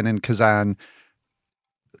Mulligan and Kazan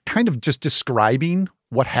kind of just describing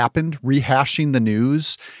what happened, rehashing the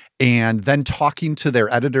news, and then talking to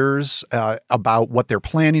their editors about what they're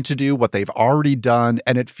planning to do, what they've already done.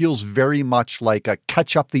 And it feels very much like a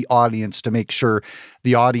catch up the audience to make sure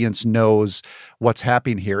the audience knows what's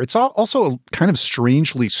happening here. It's also kind of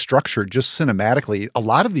strangely structured, just cinematically. A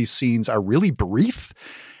lot of these scenes are really brief.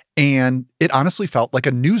 And it honestly felt like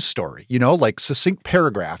a news story, like succinct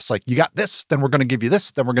paragraphs, like you got this, then we're going to give you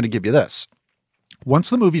this, then we're going to give you this. Once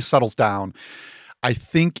the movie settles down, I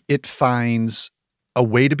think it finds a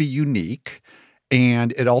way to be unique,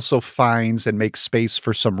 and it also finds and makes space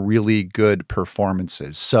for some really good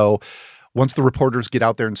performances. So once the reporters get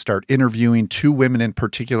out there and start interviewing, 2 women in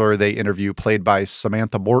particular they interview, played by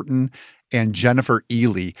Samantha Morton and Jennifer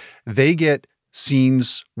Ely, they get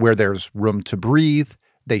scenes where there's room to breathe.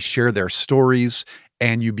 They share their stories,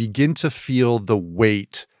 and you begin to feel the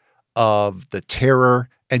weight of the terror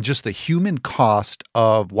and just the human cost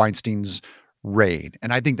of Weinstein's reign.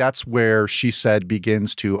 And I think that's where She Said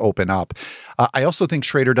begins to open up. I also think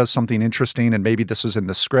Schrader does something interesting, and maybe this is in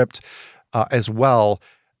the script as well.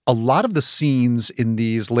 A lot of the scenes in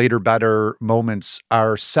these later, better moments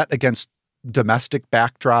are set against domestic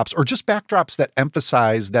backdrops, or just backdrops that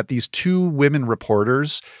emphasize that these 2 women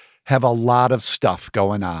reporters have a lot of stuff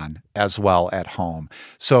going on as well at home.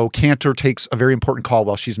 So Cantor takes a very important call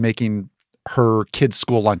while she's making her kids'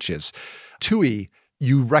 school lunches. Twohey,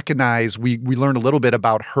 you recognize, we learn a little bit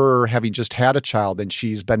about her having just had a child, and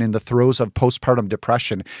she's been in the throes of postpartum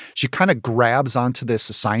depression. She kind of grabs onto this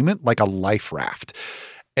assignment like a life raft.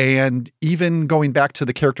 And even going back to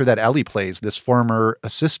the character that Ellie plays, this former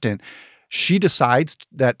assistant, she decides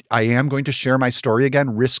that I am going to share my story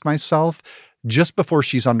again, risk myself, just before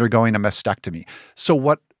she's undergoing a mastectomy. So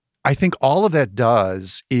what I think all of that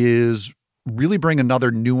does is really bring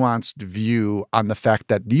another nuanced view on the fact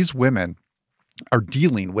that these women are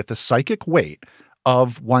dealing with the psychic weight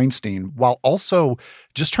of Weinstein while also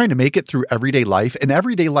just trying to make it through everyday life, and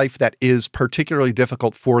everyday life that is particularly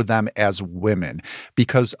difficult for them as women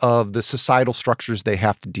because of the societal structures they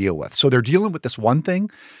have to deal with. So they're dealing with this one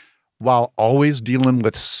thing while always dealing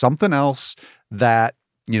with something else that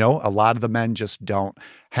a lot of the men just don't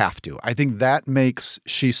have to. I think that makes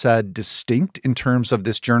She Said distinct in terms of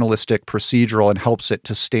this journalistic procedural and helps it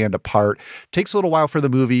to stand apart. Takes a little while for the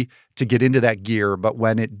movie to get into that gear, but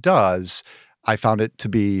when it does, I found it to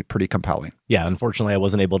be pretty compelling. Yeah, unfortunately, I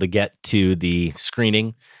wasn't able to get to the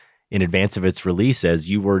screening in advance of its release as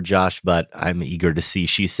you were, Josh, but I'm eager to see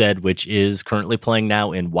She Said, which is currently playing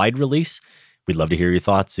now in wide release. We'd love to hear your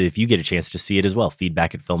thoughts if you get a chance to see it as well.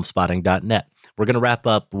 Feedback@filmspotting.net. We're going to wrap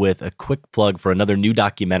up with a quick plug for another new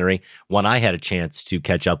documentary, one I had a chance to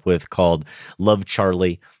catch up with, called Love,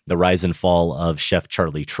 Charlie, The Rise and Fall of Chef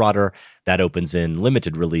Charlie Trotter. That opens in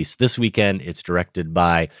limited release this weekend. It's directed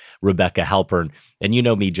by Rebecca Halpern. And you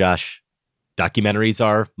know me, Josh, documentaries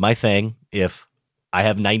are my thing. If I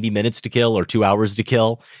have 90 minutes to kill or 2 hours to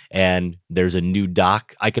kill, and there's a new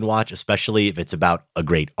doc I can watch, especially if it's about a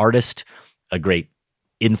great artist, a great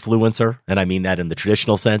influencer, and I mean that in the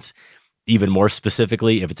traditional sense, even more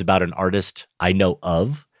specifically, if it's about an artist I know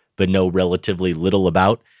of, but know relatively little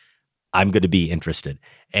about, I'm going to be interested.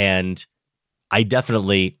 And I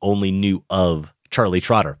definitely only knew of Charlie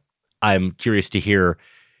Trotter. I'm curious to hear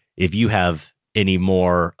if you have any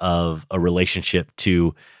more of a relationship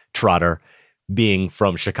to Trotter, being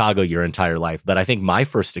from Chicago your entire life. But I think my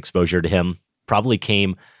first exposure to him probably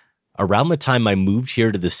came around the time I moved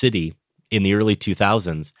here to the city in the early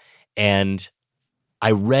 2000s. And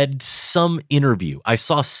I read some interview. I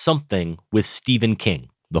saw something with Stephen King,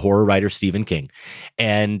 the horror writer Stephen King.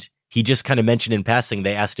 And he just kind of mentioned in passing,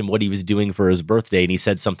 they asked him what he was doing for his birthday. And he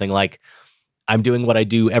said something like, I'm doing what I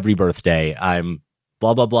do every birthday. I'm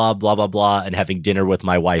blah, blah, blah, blah, blah, blah, and having dinner with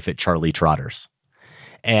my wife at Charlie Trotter's.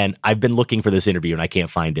 And I've been looking for this interview and I can't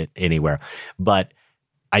find it anywhere. But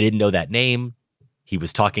I didn't know that name. He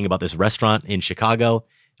was talking about this restaurant in Chicago.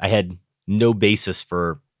 I had no basis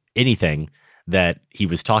for anything that he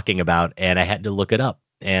was talking about, and I had to look it up.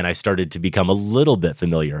 And I started to become a little bit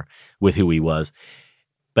familiar with who he was,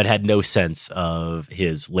 but had no sense of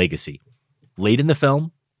his legacy. Late in the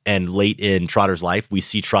film and late in Trotter's life, we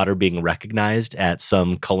see Trotter being recognized at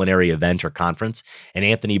some culinary event or conference, and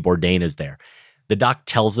Anthony Bourdain is there. The doc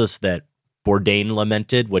tells us that Bourdain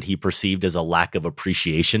lamented what he perceived as a lack of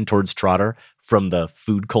appreciation towards Trotter from the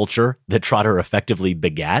food culture that Trotter effectively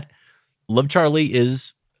begat. Love, Charlie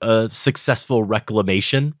is a successful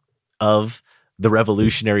reclamation of the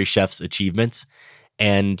revolutionary chef's achievements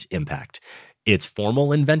and impact. Its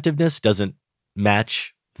formal inventiveness doesn't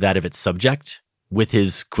match that of its subject with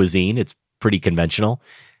his cuisine. It's pretty conventional.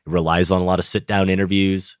 It relies on a lot of sit-down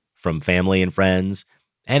interviews from family and friends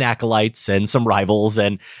and acolytes and some rivals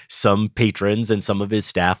and some patrons and some of his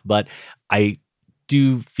staff. But I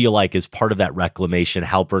do feel like as part of that reclamation,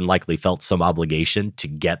 Halpern likely felt some obligation to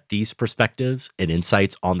get these perspectives and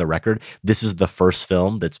insights on the record. This is the first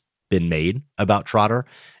film that's been made about Trotter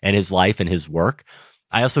and his life and his work.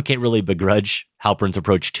 I also can't really begrudge Halpern's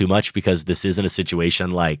approach too much because this isn't a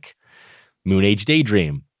situation like Moon Age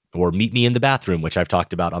Daydream or Meet Me in the Bathroom, which I've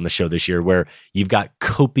talked about on the show this year, where you've got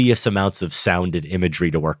copious amounts of sound and imagery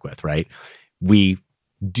to work with, right? We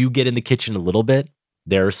do get in the kitchen a little bit.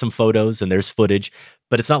 There are some photos and there's footage,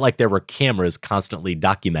 but it's not like there were cameras constantly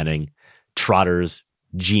documenting Trotter's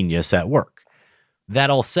genius at work. That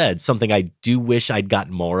all said, something I do wish I'd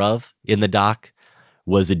gotten more of in the doc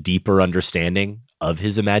was a deeper understanding of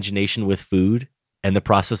his imagination with food and the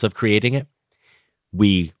process of creating it.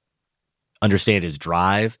 We understand his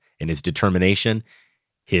drive and his determination,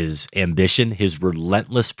 his ambition, his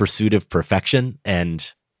relentless pursuit of perfection,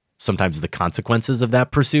 and sometimes the consequences of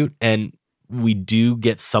that pursuit. And we do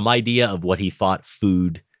get some idea of what he thought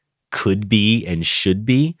food could be and should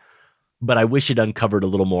be, but I wish it uncovered a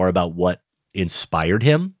little more about what inspired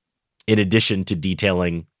him, in addition to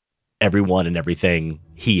detailing everyone and everything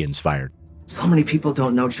he inspired. So many people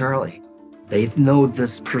don't know Charlie. They know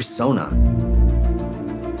this persona.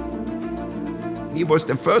 He was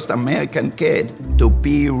the first American kid to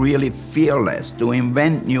be really fearless, to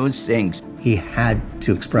invent new things. He had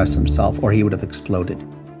to express himself or he would have exploded.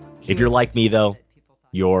 If you're like me, though,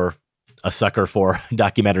 you're a sucker for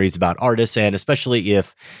documentaries about artists, and especially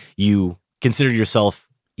if you consider yourself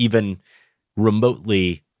even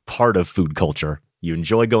remotely part of food culture. You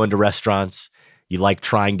enjoy going to restaurants. You like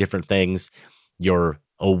trying different things. You're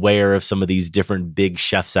aware of some of these different big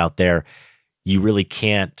chefs out there. You really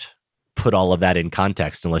can't put all of that in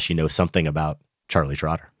context unless you know something about Charlie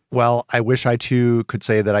Trotter. Well, I wish I too could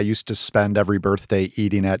say that I used to spend every birthday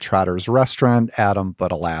eating at Trotter's restaurant, Adam,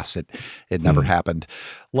 but alas, it never happened.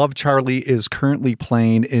 Love, Charlie is currently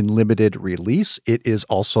playing in limited release. It is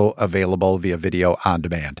also available via video on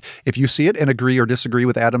demand. If you see it and agree or disagree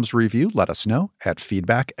with Adam's review, let us know at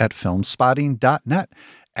feedback@filmspotting.net.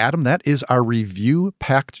 Adam, that is our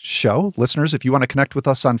review-packed show. Listeners, if you want to connect with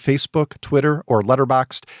us on Facebook, Twitter, or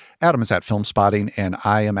Letterboxd, Adam is at Filmspotting, and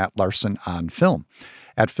I am at Larson on Film.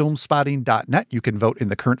 At filmspotting.net, you can vote in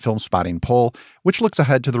the current Filmspotting poll, which looks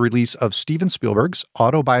ahead to the release of Steven Spielberg's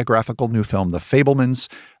autobiographical new film, The Fabelmans.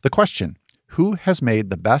 The question, who has made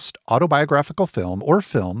the best autobiographical film or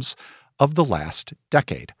films of the last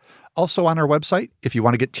decade? Also on our website, if you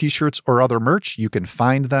want to get t-shirts or other merch, you can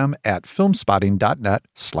find them at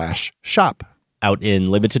filmspotting.net/shop. Out in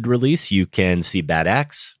limited release, you can see Bad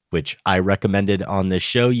Axe, which I recommended on this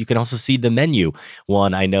show. You can also see The Menu,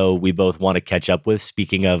 one I know we both want to catch up with.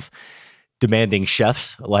 Speaking of demanding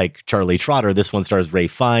chefs like Charlie Trotter, this one stars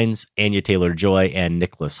Ralph Fiennes, Anya Taylor-Joy, and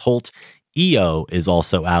Nicholas Hoult. EO is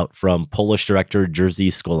also out from Polish director Jerzy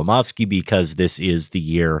Skolimowski because this is the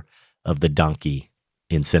year of the donkey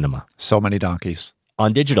in cinema. So many donkeys.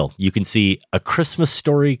 On digital, you can see A Christmas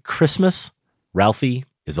Story Christmas. Ralphie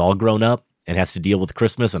is all grown up and has to deal with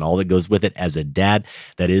Christmas and all that goes with it as a dad.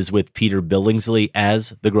 That is with Peter Billingsley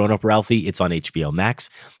as the grown-up Ralphie. It's on HBO Max.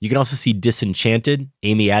 You can also see Disenchanted,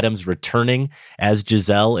 Amy Adams returning as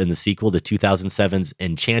Giselle in the sequel to 2007's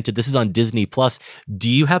Enchanted. This is on Disney+.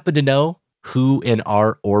 Do you happen to know who in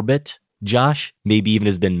our orbit, Josh, maybe even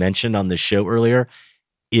has been mentioned on the show earlier,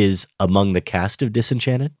 is among the cast of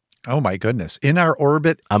Disenchanted? Oh my goodness. In our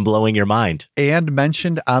orbit. I'm blowing your mind. And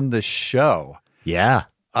mentioned on the show. Yeah.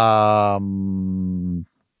 No.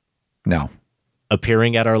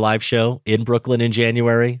 Appearing at our live show in Brooklyn in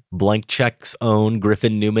January, Blank Check's own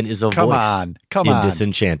Griffin Newman is a voice in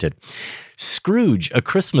Disenchanted. Scrooge, A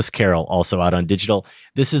Christmas Carol, also out on digital.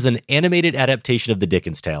 This is an animated adaptation of The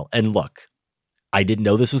Dickens Tale. And look, I didn't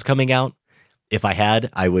know this was coming out. If I had,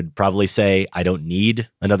 I would probably say I don't need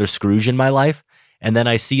another Scrooge in my life. And then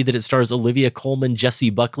I see that it stars Olivia Colman, Jessie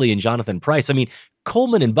Buckley, and Jonathan Pryce. I mean,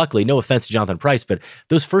 Coleman and Buckley, no offense to Jonathan Pryce, but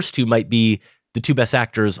those first two might be the two best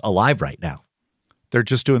actors alive right now. They're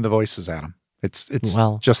just doing the voices, Adam. It's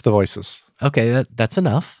just the voices. Okay, that's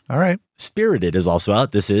enough. All right. Spirited is also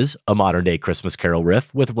out. This is a modern-day Christmas Carol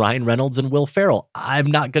riff with Ryan Reynolds and Will Ferrell. I'm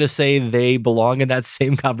not going to say they belong in that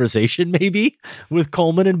same conversation, maybe, with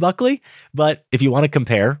Coleman and Buckley, but if you want to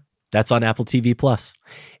compare, that's on Apple TV+.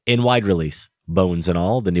 In wide release, Bones and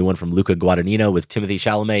All, the new one from Luca Guadagnino with Timothée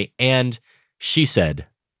Chalamet, and She Said,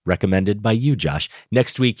 recommended by you, Josh.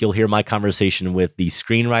 Next week, you'll hear my conversation with the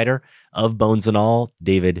screenwriter of Bones and All,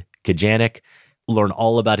 David Kajanik. Learn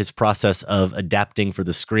all about his process of adapting for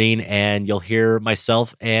the screen, and you'll hear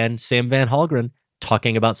myself and Sam Van Hallgren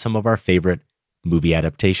talking about some of our favorite movie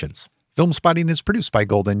adaptations. Filmspotting is produced by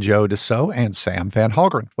Golden Joe Dassault and Sam Van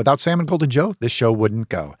Hallgren. Without Sam and Golden Joe, this show wouldn't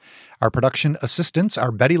go. Our production assistants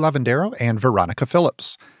are Betty Lavendero and Veronica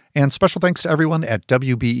Phillips. And special thanks to everyone at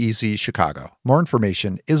WBEZ Chicago. More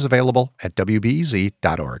information is available at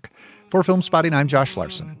WBEZ.org. For Filmspotting, I'm Josh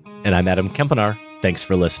Larson. And I'm Adam Kempenaar. Thanks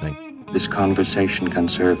for listening. This conversation can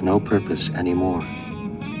serve no purpose anymore.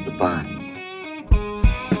 Goodbye.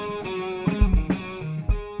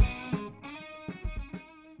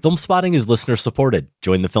 Filmspotting is listener supported.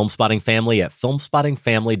 Join the Filmspotting family at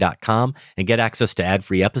filmspottingfamily.com and get access to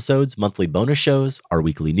ad-free episodes, monthly bonus shows, our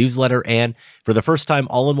weekly newsletter, and for the first time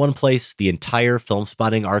all in one place, the entire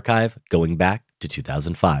Filmspotting archive going back to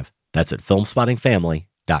 2005. That's at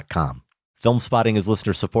filmspottingfamily.com. Filmspotting is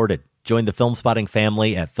listener supported. Join the Filmspotting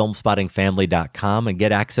family at filmspottingfamily.com and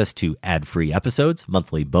get access to ad-free episodes,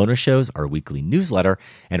 monthly bonus shows, our weekly newsletter,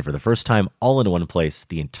 and for the first time all in one place,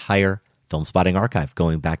 the entire Filmspotting archive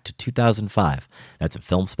going back to 2005. That's at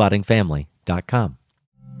filmspottingfamily.com.